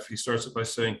paragraph, he starts it by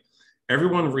saying,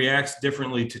 everyone reacts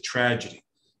differently to tragedy.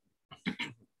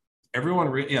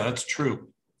 Yeah, that's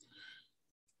true.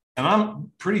 And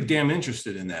I'm pretty damn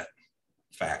interested in that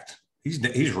fact. He's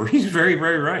very,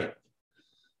 very right.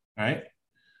 Right.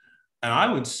 And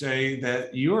I would say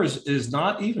that yours is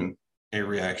not even a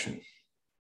reaction.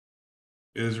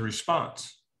 It is a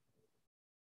response.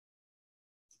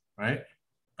 Right.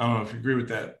 I don't know if you agree with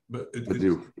that, but I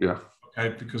do. Yeah.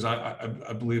 Okay. Because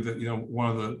I believe that,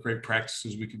 one of the great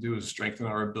practices we could do is strengthen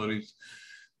our ability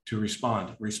to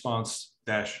respond.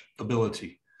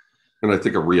 Response-ability. And I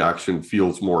think a reaction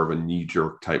feels more of a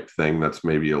knee-jerk type thing. That's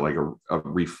maybe like a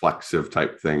reflexive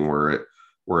type thing where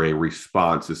a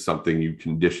response is something you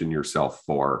condition yourself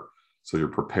for. So you're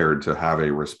prepared to have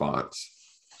a response.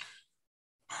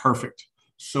 Perfect.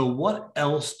 So what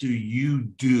else do you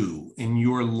do in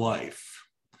your life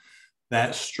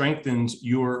that strengthens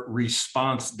your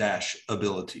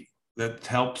response-ability, that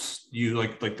helps you,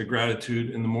 like the gratitude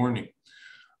in the morning?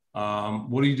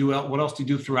 What do you do? What else do you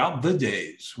do throughout the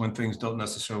days when things don't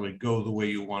necessarily go the way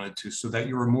you wanted to, so that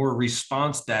you're more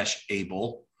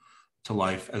response-able to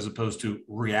life as opposed to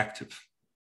reactive?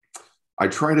 I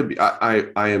try to be,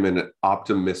 I am an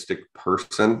optimistic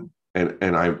person, and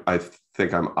I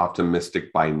think I'm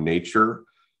optimistic by nature,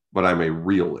 but I'm a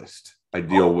realist. I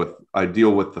deal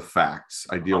with the facts.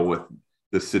 I deal with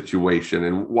the situation.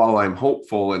 And while I'm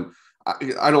hopeful, and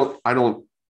I don't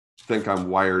think I'm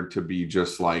wired to be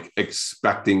just like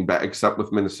expecting bad, except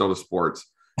with Minnesota sports,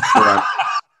 where I'm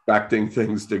expecting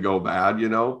things to go bad,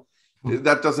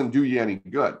 that doesn't do you any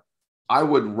good. I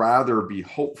would rather be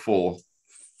hopeful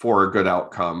for a good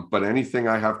outcome, but anything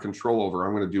I have control over,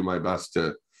 I'm going to do my best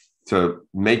to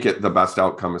make it the best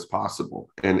outcome as possible.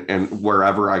 And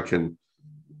wherever I can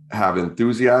have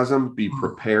enthusiasm, be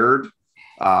prepared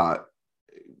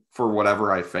for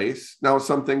whatever I face. Now,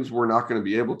 some things we're not going to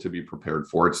be able to be prepared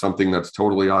for. It's something that's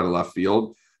totally out of left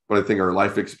field, but I think our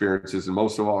life experiences and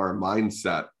most of all our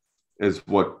mindset is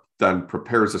what then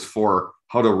prepares us for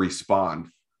how to respond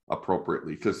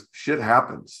appropriately, because shit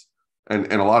happens.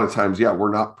 And a lot of times, yeah,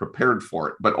 we're not prepared for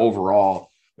it. But overall,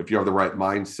 if you have the right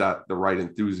mindset, the right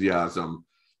enthusiasm,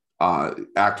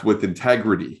 act with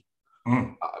integrity,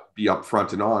 be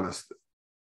upfront and honest,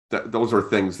 those are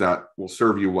things that will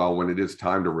serve you well when it is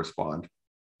time to respond.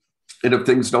 And if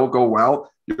things don't go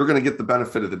well, you're going to get the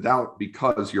benefit of the doubt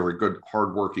because you're a good,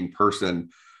 hardworking person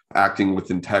acting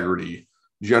with integrity.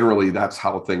 Generally, that's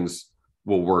how things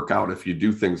will work out if you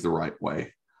do things the right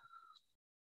way.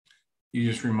 You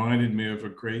just reminded me of a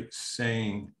great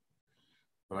saying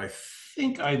that I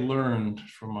think I learned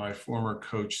from my former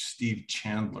coach, Steve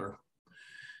Chandler.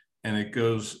 And it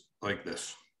goes like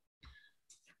this.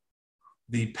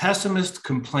 The pessimist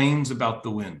complains about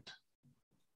the wind.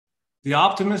 The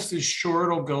optimist is sure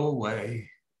it'll go away.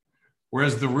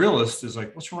 Whereas the realist is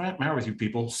like, what's the matter with you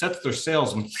people? Sets their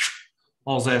sails and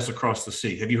hauls ass across the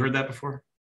sea. Have you heard that before?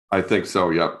 I think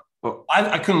so, yep.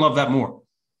 I couldn't love that more.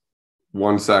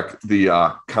 One sec. The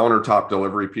countertop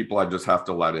delivery people, I just have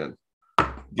to let in.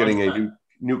 Getting a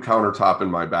new countertop in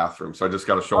my bathroom. So I just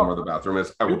got to show them where the bathroom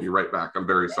is. I will be right back. I'm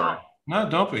very sorry. No,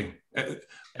 don't be.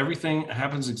 Everything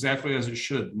happens exactly as it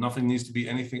should. Nothing needs to be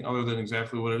anything other than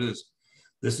exactly what it is.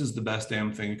 This is the best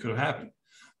damn thing that could have happened.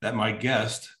 That my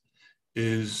guest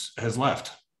has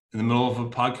left in the middle of a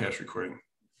podcast recording.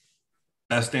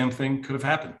 Best damn thing could have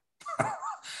happened.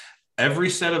 Every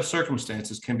set of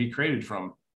circumstances can be created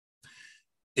from,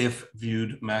 if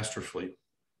viewed masterfully.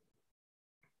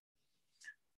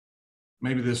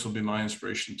 Maybe this will be my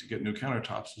inspiration to get new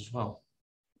countertops as well.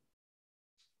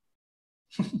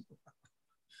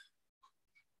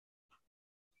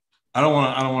 I don't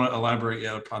want to elaborate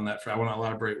yet upon that. I want to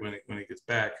elaborate when it gets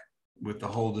back with the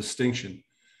whole distinction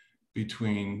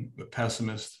between the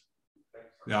pessimist,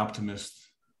 the optimist,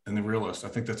 and the realist. I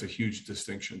think that's a huge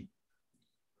distinction.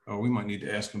 Oh, we might need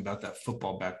to ask him about that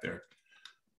football back there.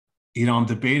 I'm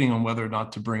debating on whether or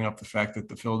not to bring up the fact that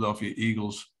the Philadelphia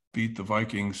Eagles beat the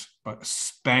Vikings, but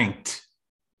spanked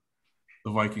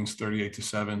the Vikings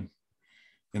 38-7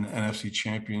 in the NFC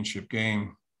Championship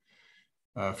game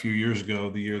a few years ago,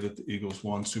 the year that the Eagles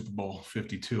won Super Bowl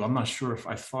 52. I'm not sure if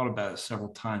I thought about it several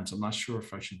times. I'm not sure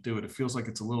if I should do it. It feels like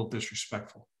it's a little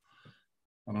disrespectful.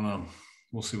 I don't know.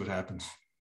 We'll see what happens.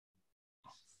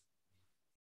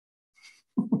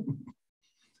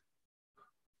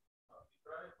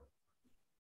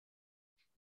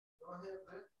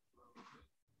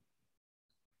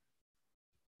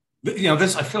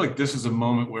 I feel like this is a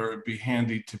moment where it'd be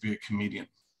handy to be a comedian,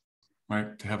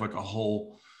 right? To have like a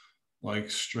whole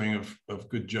string of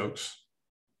good jokes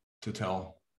to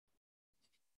tell.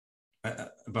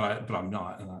 But I'm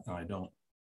not, and I don't.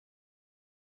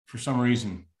 For some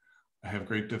reason, I have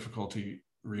great difficulty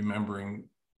remembering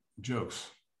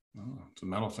jokes. Oh, it's a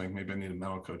mental thing. Maybe I need a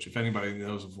mental coach. If anybody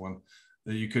knows of one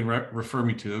that you can refer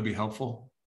me to, that'd be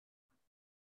helpful.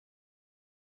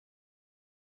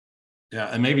 Yeah,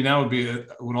 and maybe now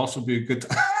would also be a good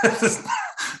time. This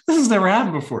has never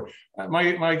happened before.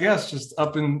 My guest just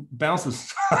up and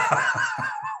bounces.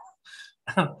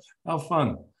 How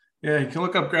fun. Yeah, you can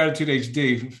look up Gratitude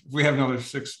HD. If we have another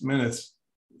 6 minutes,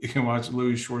 you can watch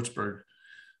Louis Schwartzberg.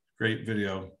 Great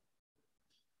video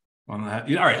on that.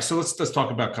 All right, so let's talk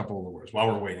about a couple of the words while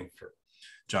we're waiting for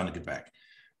John to get back.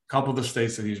 A couple of the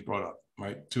states that he's brought up,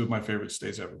 right? Two of my favorite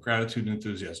states ever, gratitude and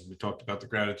enthusiasm. We talked about the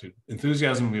gratitude.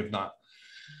 Enthusiasm, we have not.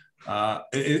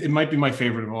 It might be my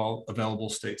favorite of all available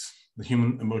states, the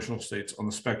human emotional states on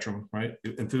the spectrum, right?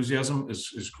 Enthusiasm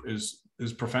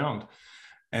is profound.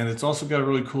 And it's also got a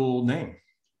really cool name.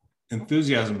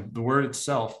 Enthusiasm, the word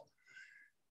itself,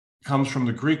 comes from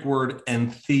the Greek word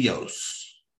entheos,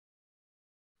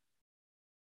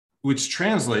 which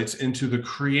translates into the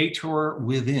creator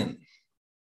within.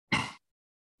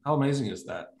 How amazing is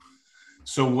that?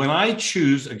 So when I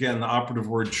choose, again, the operative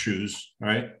word choose,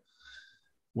 right?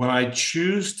 When I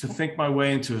choose to think my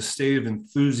way into a state of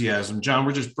enthusiasm, John,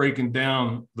 we're just breaking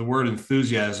down the word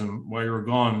enthusiasm. While you were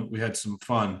gone, we had some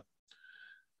fun.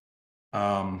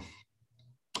 And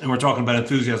we're talking about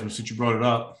enthusiasm since you brought it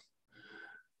up,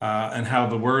 and how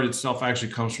the word itself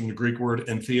actually comes from the Greek word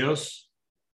entheos,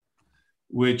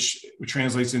 which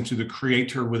translates into the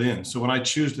creator within. So when I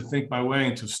choose to think my way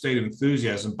into a state of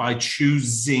enthusiasm by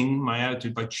choosing my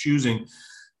attitude, by choosing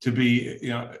to be,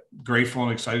 grateful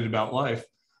and excited about life,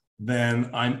 then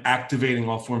I'm activating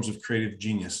all forms of creative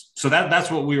genius. So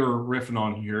that's what we were riffing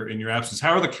on here in your absence.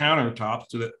 How are the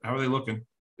countertops? How are they looking?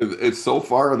 It's so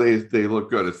far they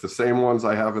look good. It's the same ones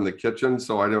I have in the kitchen,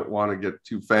 so I didn't want to get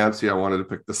too fancy. I wanted to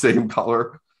pick the same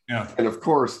color. Yeah. And of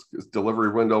course, delivery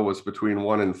window was between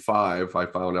 1 and 5. I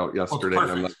found out yesterday.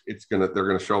 And I'm like, they're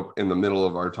gonna show up in the middle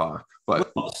of our talk.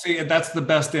 But see, that's the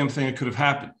best damn thing that could have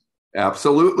happened.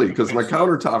 Absolutely, because my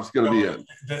countertop's going to be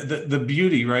it. The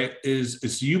beauty, right,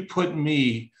 is you put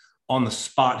me on the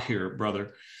spot here,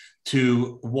 brother,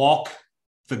 to walk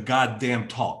the goddamn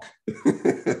talk.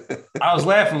 I was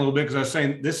laughing a little bit because I was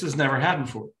saying this has never happened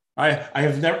before. I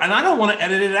have never, and I don't want to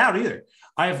edit it out either.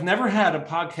 I have never had a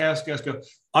podcast guest go,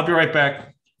 "I'll be right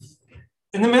back,"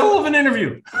 in the middle of an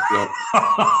interview. Yep.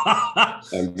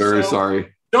 I'm very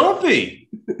sorry. Don't be.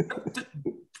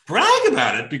 Brag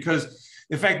about it, because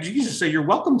in fact, you can just say you're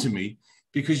welcome to me,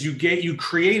 because you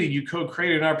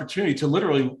co-created an opportunity to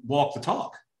literally walk the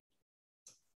talk.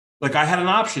 Like I had an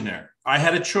option there. I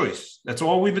had a choice. That's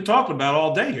all we've been talking about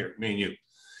all day here, me and you,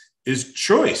 is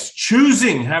choice,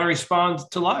 choosing how to respond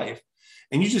to life.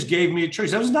 And you just gave me a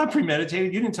choice. That was not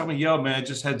premeditated. You didn't tell me, "Yo, man,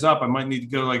 just heads up, I might need to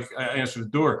go answer the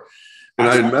door." And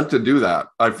I meant to do that.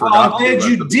 I forgot. I'm glad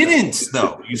you didn't,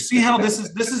 though. You see how this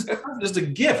is a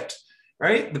gift.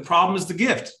 Right? The problem is the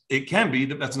gift. It can be,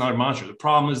 that's another mantra. The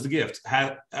problem is the gift.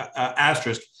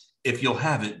 Asterisk, if you'll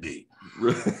have it be.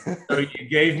 So you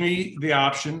gave me the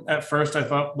option. At first I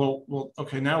thought, well,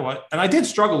 okay, now what? And I did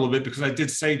struggle a little bit, because I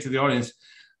did say to the audience,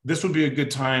 this would be a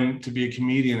good time to be a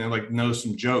comedian and know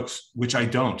some jokes, which I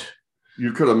don't.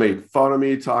 You could have made fun of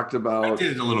me, talked about. I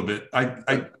did it a little bit. All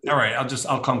right,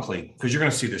 I'll come clean, because you're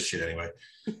going to see this shit anyway.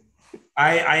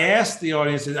 I asked the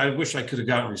audience, and I wish I could have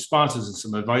gotten responses and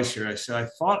some advice here. I said, I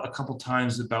thought a couple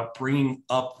times about bringing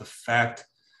up the fact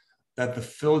that the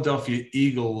Philadelphia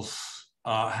Eagles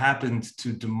happened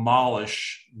to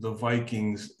demolish the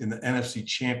Vikings in the NFC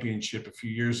Championship a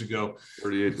few years ago.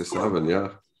 38-7, yeah.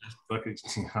 I was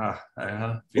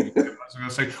going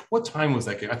to say, what time was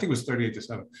that game? I think it was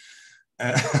 38-7.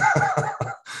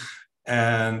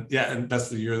 And that's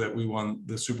the year that we won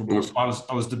the Super Bowl. So I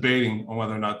was debating on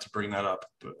whether or not to bring that up.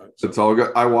 But it's all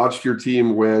good. I watched your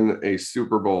team win a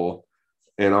Super Bowl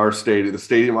in our stadium, the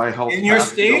stadium I helped in your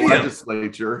stadium. The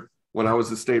legislature when I was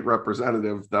the state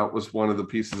representative. That was one of the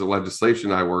pieces of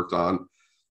legislation I worked on,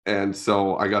 and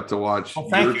so I got to watch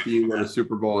your team win a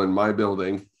Super Bowl in my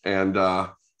building. And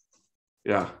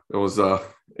it was a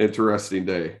interesting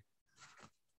day.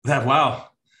 Wow.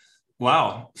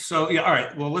 So, all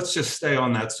right. Well, let's just stay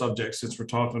on that subject since we're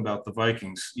talking about the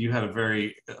Vikings. You had a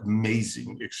very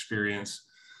amazing experience.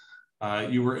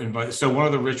 You were invited. So one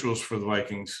of the rituals for the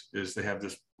Vikings is they have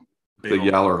this the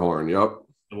Yaller horn. Yep.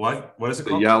 The what? What is it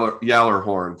called? The Yaller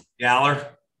horn. Yaller?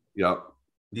 Yep.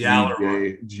 Yaller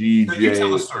horn. GJ. You tell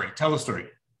the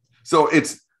story. So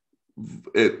it's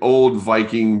old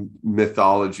Viking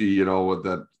mythology,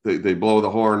 that they blow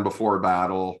the horn before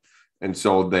battle. And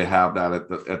so they have that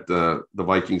at the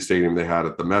Viking Stadium they had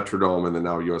at the Metrodome and the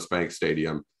now US Bank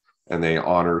Stadium, and they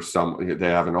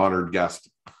have an honored guest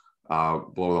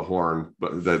blow the horn,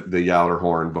 but the Yaller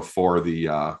horn before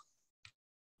the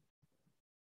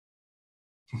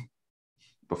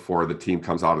team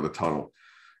comes out of the tunnel.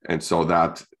 And so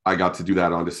that I got to do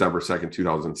that on December 2nd,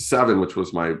 2007, which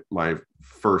was my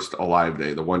first Alive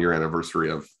Day, the 1-year anniversary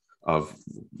of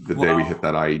the day we hit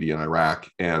that IED in Iraq.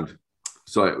 And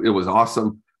so it was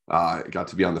awesome. I got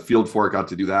to be on the field for it, got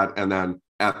to do that. And then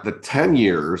at the 10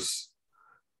 years,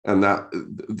 and that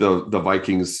the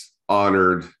Vikings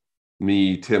honored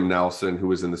me, Tim Nelson, who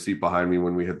was in the seat behind me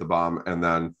when we hit the bomb, and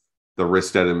then the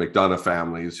Risted and McDonough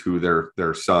families, who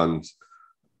their sons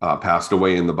passed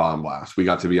away in the bomb blast. We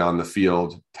got to be on the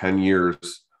field 10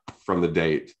 years from the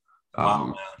date.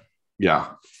 Yeah.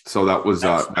 So that was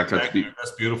that's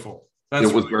beautiful.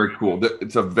 It was very cool.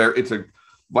 It's a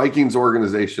Vikings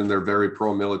organization. They're very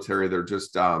pro-military. They're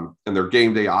just and they're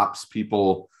game day ops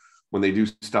people. When they do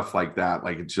stuff like that,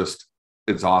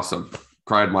 it's awesome.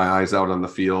 Cried my eyes out on the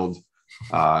field.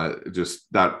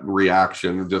 Just that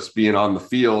reaction, just being on the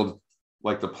field,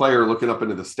 like the player looking up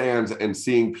into the stands and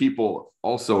seeing people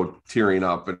also tearing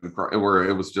up, and where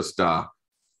it was just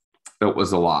it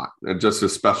was a lot, and just a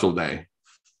special day.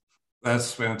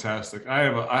 That's fantastic. I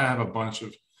have a bunch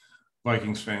of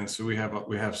Vikings fans, so we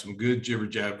have some good jibber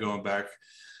jab going back.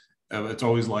 It's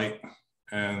always light,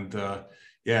 and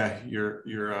yeah,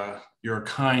 you're a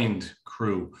kind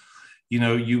crew. You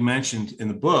know, you mentioned in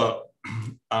the book,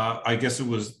 I guess it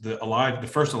was the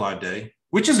first Alive Day,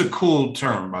 which is a cool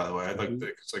term, by the way.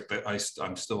 It's like that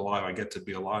I'm still alive. I get to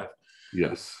be alive.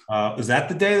 Yes. Is that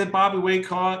the day that Bobby Wade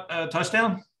caught a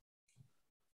touchdown?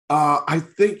 I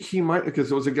think he might,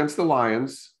 because it was against the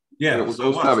Lions. Yeah, and it was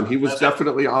 07. He was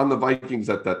definitely on the Vikings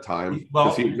at that time,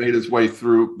 because he made his way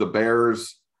through the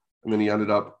Bears, and then he ended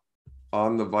up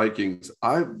on the Vikings.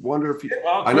 I wonder if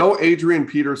I know Adrian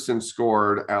Peterson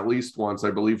scored at least once,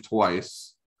 I believe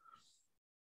twice.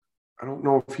 I don't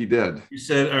know if he did. You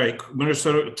said, all right,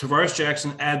 Minnesota, Tavares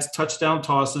Jackson adds touchdown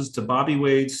tosses to Bobby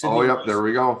Wade. Sidney West, there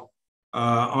we go.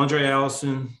 Andre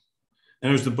Allison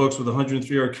enters the books with a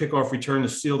 103-yard kickoff return to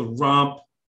seal the romp.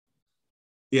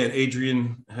 Yeah,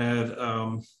 Adrian had,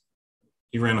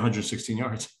 he ran 116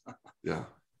 yards. Yeah.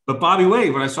 But Bobby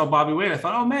Wade, when I saw Bobby Wade, I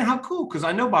thought, oh, man, how cool, because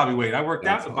I know Bobby Wade. I worked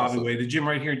out with Bobby Wade, the gym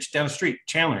right here down the street,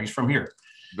 Chandler. He's from here.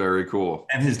 Very cool.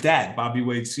 And his dad, Bobby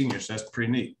Wade Sr., so that's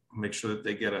pretty neat. Make sure that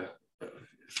they get a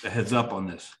heads up on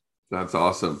this. That's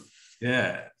awesome.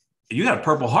 Yeah. You got a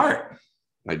Purple Heart.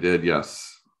 I did,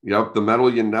 yes. Yep, the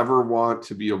medal you never want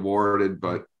to be awarded,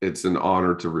 but it's an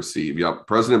honor to receive. Yep,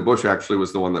 President Bush actually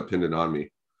was the one that pinned it on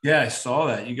me. Yeah, I saw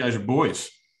that. You guys are boys.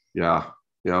 Yeah,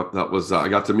 that was, I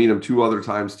got to meet him 2 other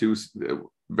times too.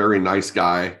 Very nice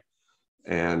guy.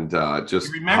 And just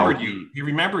he remembered you. He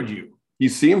remembered you. He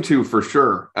seemed to, for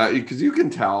sure. Because you can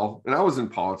tell, and I was in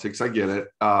politics, I get it.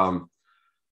 And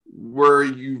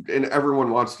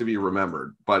everyone wants to be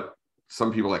remembered, but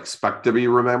some people expect to be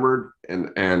remembered,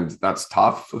 and that's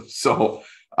tough. So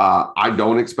I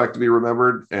don't expect to be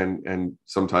remembered, and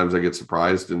sometimes I get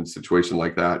surprised in a situation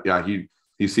like that. Yeah,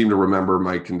 he seemed to remember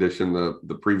my condition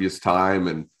the previous time,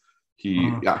 and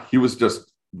he was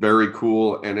just very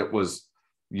cool, and it was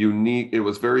unique. It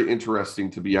was very interesting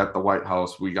to be at the White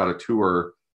House. We got a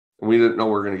tour, and we didn't know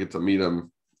we were going to get to meet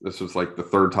him. This was like the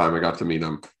 3rd time I got to meet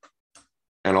him,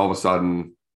 and all of a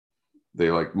sudden, they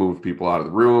like moved people out of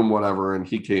the room, whatever. And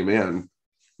he came in,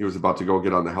 he was about to go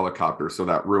get on the helicopter. So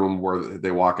that room where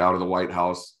they walk out of the White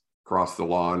House, across the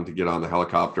lawn to get on the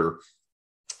helicopter,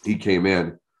 he came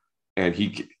in and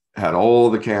he had all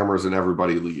the cameras and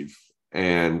everybody leave.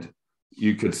 And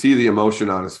you could see the emotion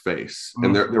on his face.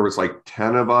 Mm-hmm. And there was like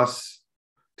 10 of us,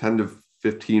 10 to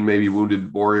 15, maybe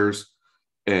wounded warriors.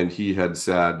 And he had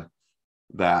said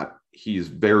that he's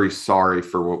very sorry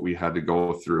for what we had to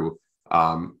go through.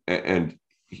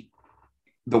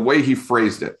 The way he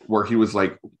phrased it, where he was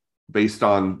like, based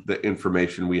on the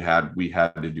information we had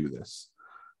to do this.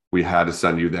 We had to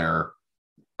send you there.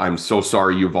 I'm so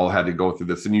sorry you've all had to go through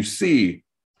this. And you see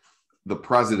the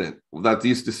president, that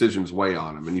these decisions weigh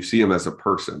on him, and you see him as a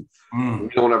person. We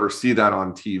don't ever see that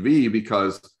on TV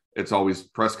because it's always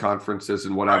press conferences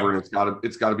and whatever. Right. And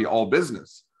it's got to be all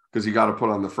business, because you got to put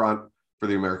on the front for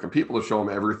the American people to show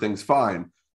them everything's fine.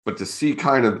 But to see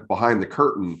kind of behind the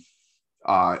curtain,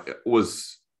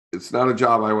 it's not a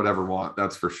job I would ever want.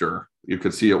 That's for sure. You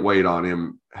could see it weighed on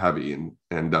him heavy,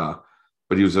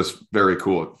 but he was just very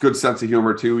cool. Good sense of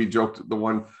humor too. He joked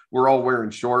we're all wearing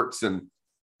shorts and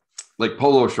like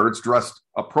polo shirts, dressed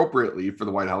appropriately for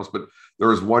the White House, but there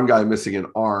was one guy missing an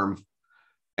arm,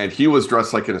 and he was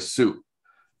dressed like in a suit.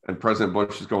 And President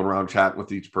Bush is going around chatting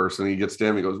with each person. He gets to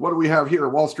him. He goes, "What do we have here?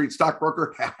 Wall Street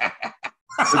stockbroker?"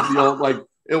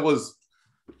 It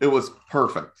was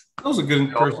perfect. That was a good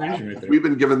impersonation right there. We've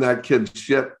been giving that kid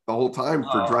shit the whole time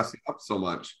for dressing up so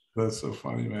much. That's so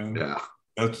funny, man. Yeah.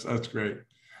 That's great.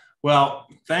 Well,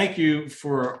 thank you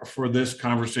for this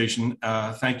conversation.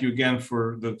 Thank you again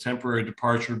for the temporary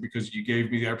departure, because you gave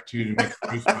me the opportunity to make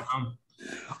a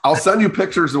I'll send you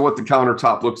pictures of what the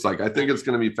countertop looks like. I think it's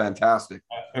going to be fantastic.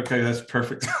 Okay, that's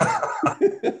perfect.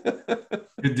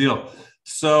 Good deal.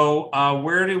 So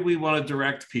where do we want to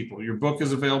direct people? Your book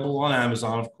is available on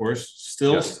Amazon, of course.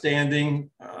 Still standing,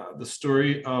 the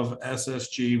story of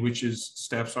SSG, which is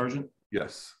Staff Sergeant.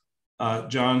 Yes.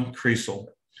 John Kriesel.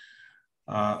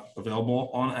 Available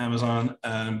on Amazon.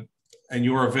 And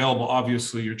you're available,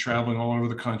 obviously, you're traveling all over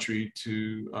the country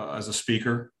as a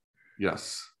speaker.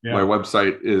 Yes. Yeah. My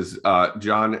website is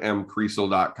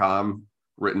johnmkriesel.com,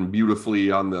 written beautifully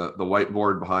on the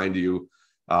whiteboard behind you.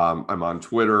 I'm on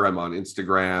Twitter. I'm on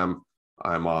Instagram.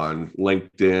 I'm on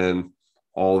LinkedIn.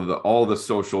 all the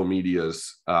social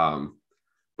medias.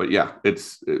 But yeah,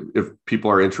 if people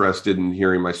are interested in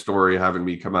hearing my story, having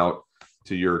me come out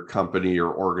to your company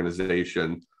or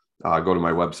organization, go to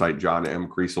my website,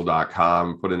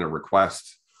 johnmkriesel.com, put in a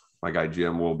request. My guy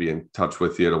Jim will be in touch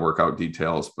with you to work out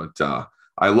details. But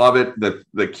I love it.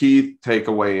 The key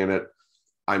takeaway in it,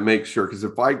 I make sure, because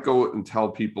if I go and tell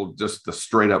people just the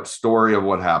straight up story of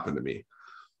what happened to me,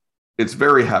 it's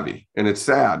very heavy and it's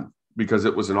sad because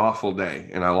it was an awful day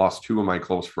and I lost two of my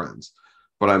close friends.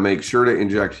 But I make sure to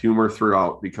inject humor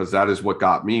throughout, because that is what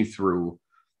got me through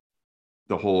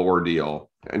the whole ordeal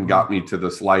and got me to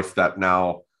this life that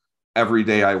now every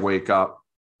day I wake up,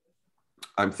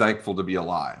 I'm thankful to be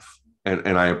alive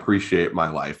and I appreciate my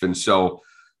life. And so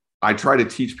I try to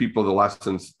teach people the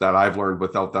lessons that I've learned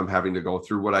without them having to go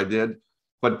through what I did,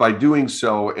 but by doing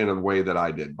so in a way that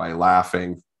I did, by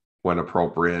laughing when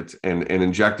appropriate and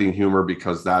injecting humor,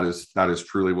 because that is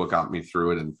truly what got me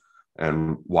through it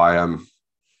and why I'm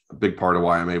a big part of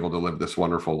why I'm able to live this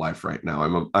wonderful life right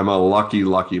now. I'm a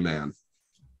lucky man.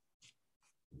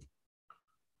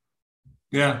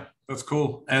 Yeah, that's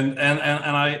cool. And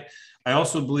I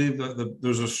also believe that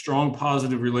there's a strong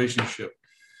positive relationship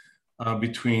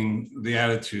between the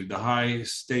attitude, the high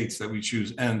states that we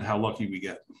choose, and how lucky we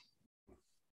get.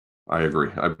 I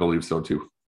agree. I believe so too.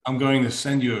 I'm going to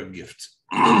send you a gift.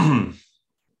 and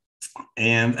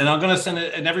I'm going to send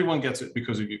it, and everyone gets it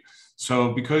because of you.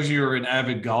 So because you're an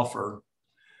avid golfer,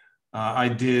 I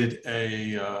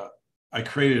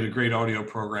created a great audio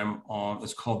program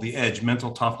it's called The Edge,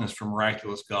 Mental Toughness for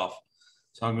Miraculous Golf.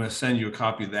 So I'm going to send you a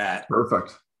copy of that.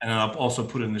 Perfect. And I'll also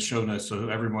put it in the show notes, so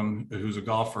everyone who's a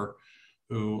golfer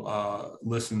who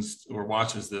listens or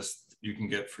watches this, you can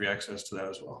get free access to that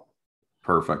as well.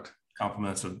 Perfect.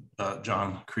 Compliments of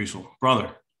John Kriesel.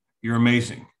 Brother, you're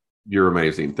amazing. You're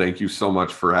amazing. Thank you so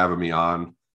much for having me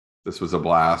on. This was a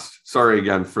blast. Sorry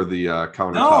again for the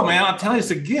counter. No, man, I'm telling you,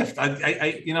 it's a gift.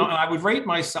 I would rate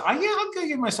myself. I'm gonna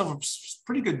give myself a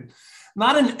pretty good,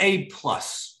 not an A+.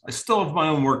 I still have my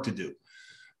own work to do.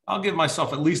 I'll give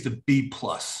myself at least a B+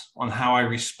 on how I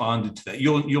responded to that.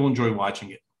 You'll enjoy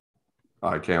watching it.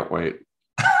 I can't wait.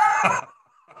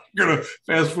 You're gonna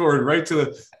fast forward right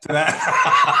to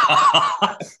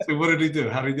that. So what did he do?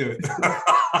 How did he do it?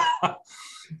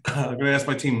 I'm gonna ask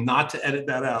my team not to edit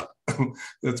that out.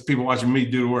 That's people watching me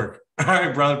do the work. All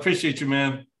right, brother. Appreciate you,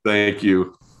 man. Thank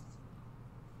you.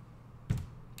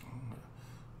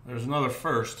 There's another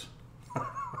first. Gotta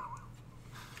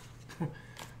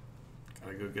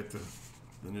go get the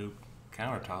new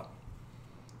countertop.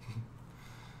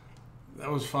 That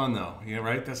was fun though. Yeah,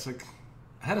 right? That's like,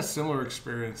 I had a similar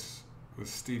experience with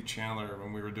Steve Chandler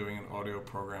when we were doing an audio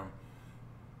program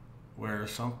where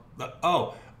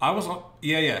I was on,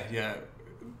 yeah.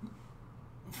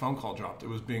 Phone call dropped. It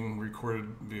was being recorded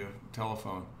via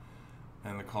telephone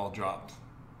and the call dropped.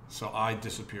 So I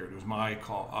disappeared. It was my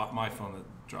call, my phone that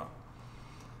dropped.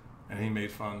 And he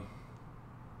made fun.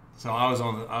 So I was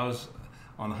on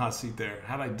the hot seat there.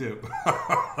 How'd I do?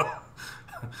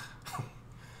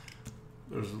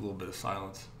 There was a little bit of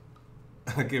silence.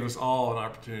 It gave us all an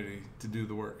opportunity to do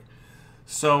the work.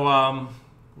 So,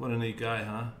 what a neat guy,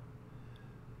 huh?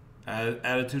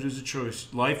 Attitude is a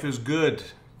choice. Life is good.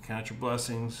 Count your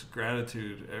blessings.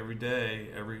 Gratitude every day.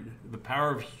 The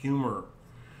power of humor.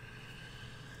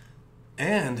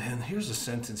 And here's a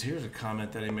sentence. Here's a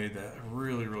comment that he made that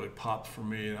really, really popped for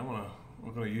me. And I'm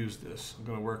gonna use this. I'm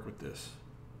gonna work with this.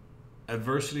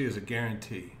 Adversity is a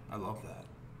guarantee. I love that.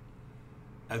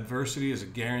 Adversity is a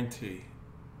guarantee.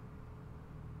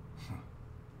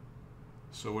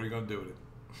 So what are you going to do with it?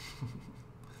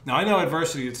 Now, I know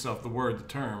adversity itself, the word, the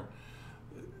term,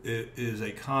 it is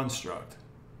a construct.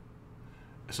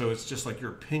 So it's just like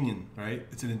your opinion, right?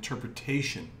 It's an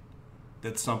interpretation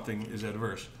that something is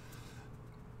adverse,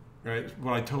 right?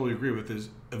 What I totally agree with is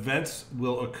events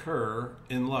will occur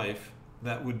in life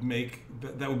that will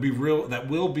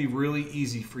be really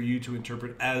easy for you to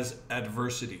interpret as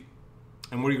adversity.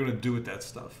 And what are you going to do with that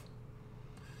stuff?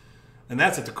 And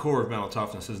that's at the core of mental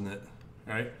toughness, isn't it?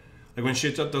 Right? Like when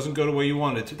shit doesn't go the way you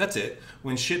wanted it to. That's it.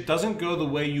 When shit doesn't go the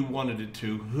way you wanted it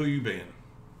to, who you being?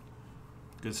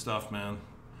 Good stuff, man.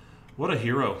 What a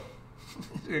hero.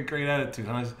 A great attitude,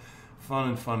 huh? Fun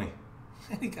and funny.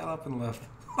 And he got up and left.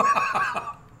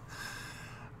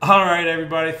 All right,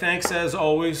 everybody. Thanks, as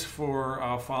always,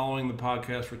 for following the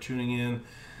podcast, for tuning in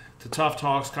to Tough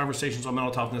Talks, Conversations on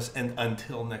Mental Toughness. And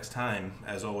until next time,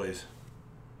 as always,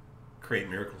 create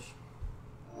miracles.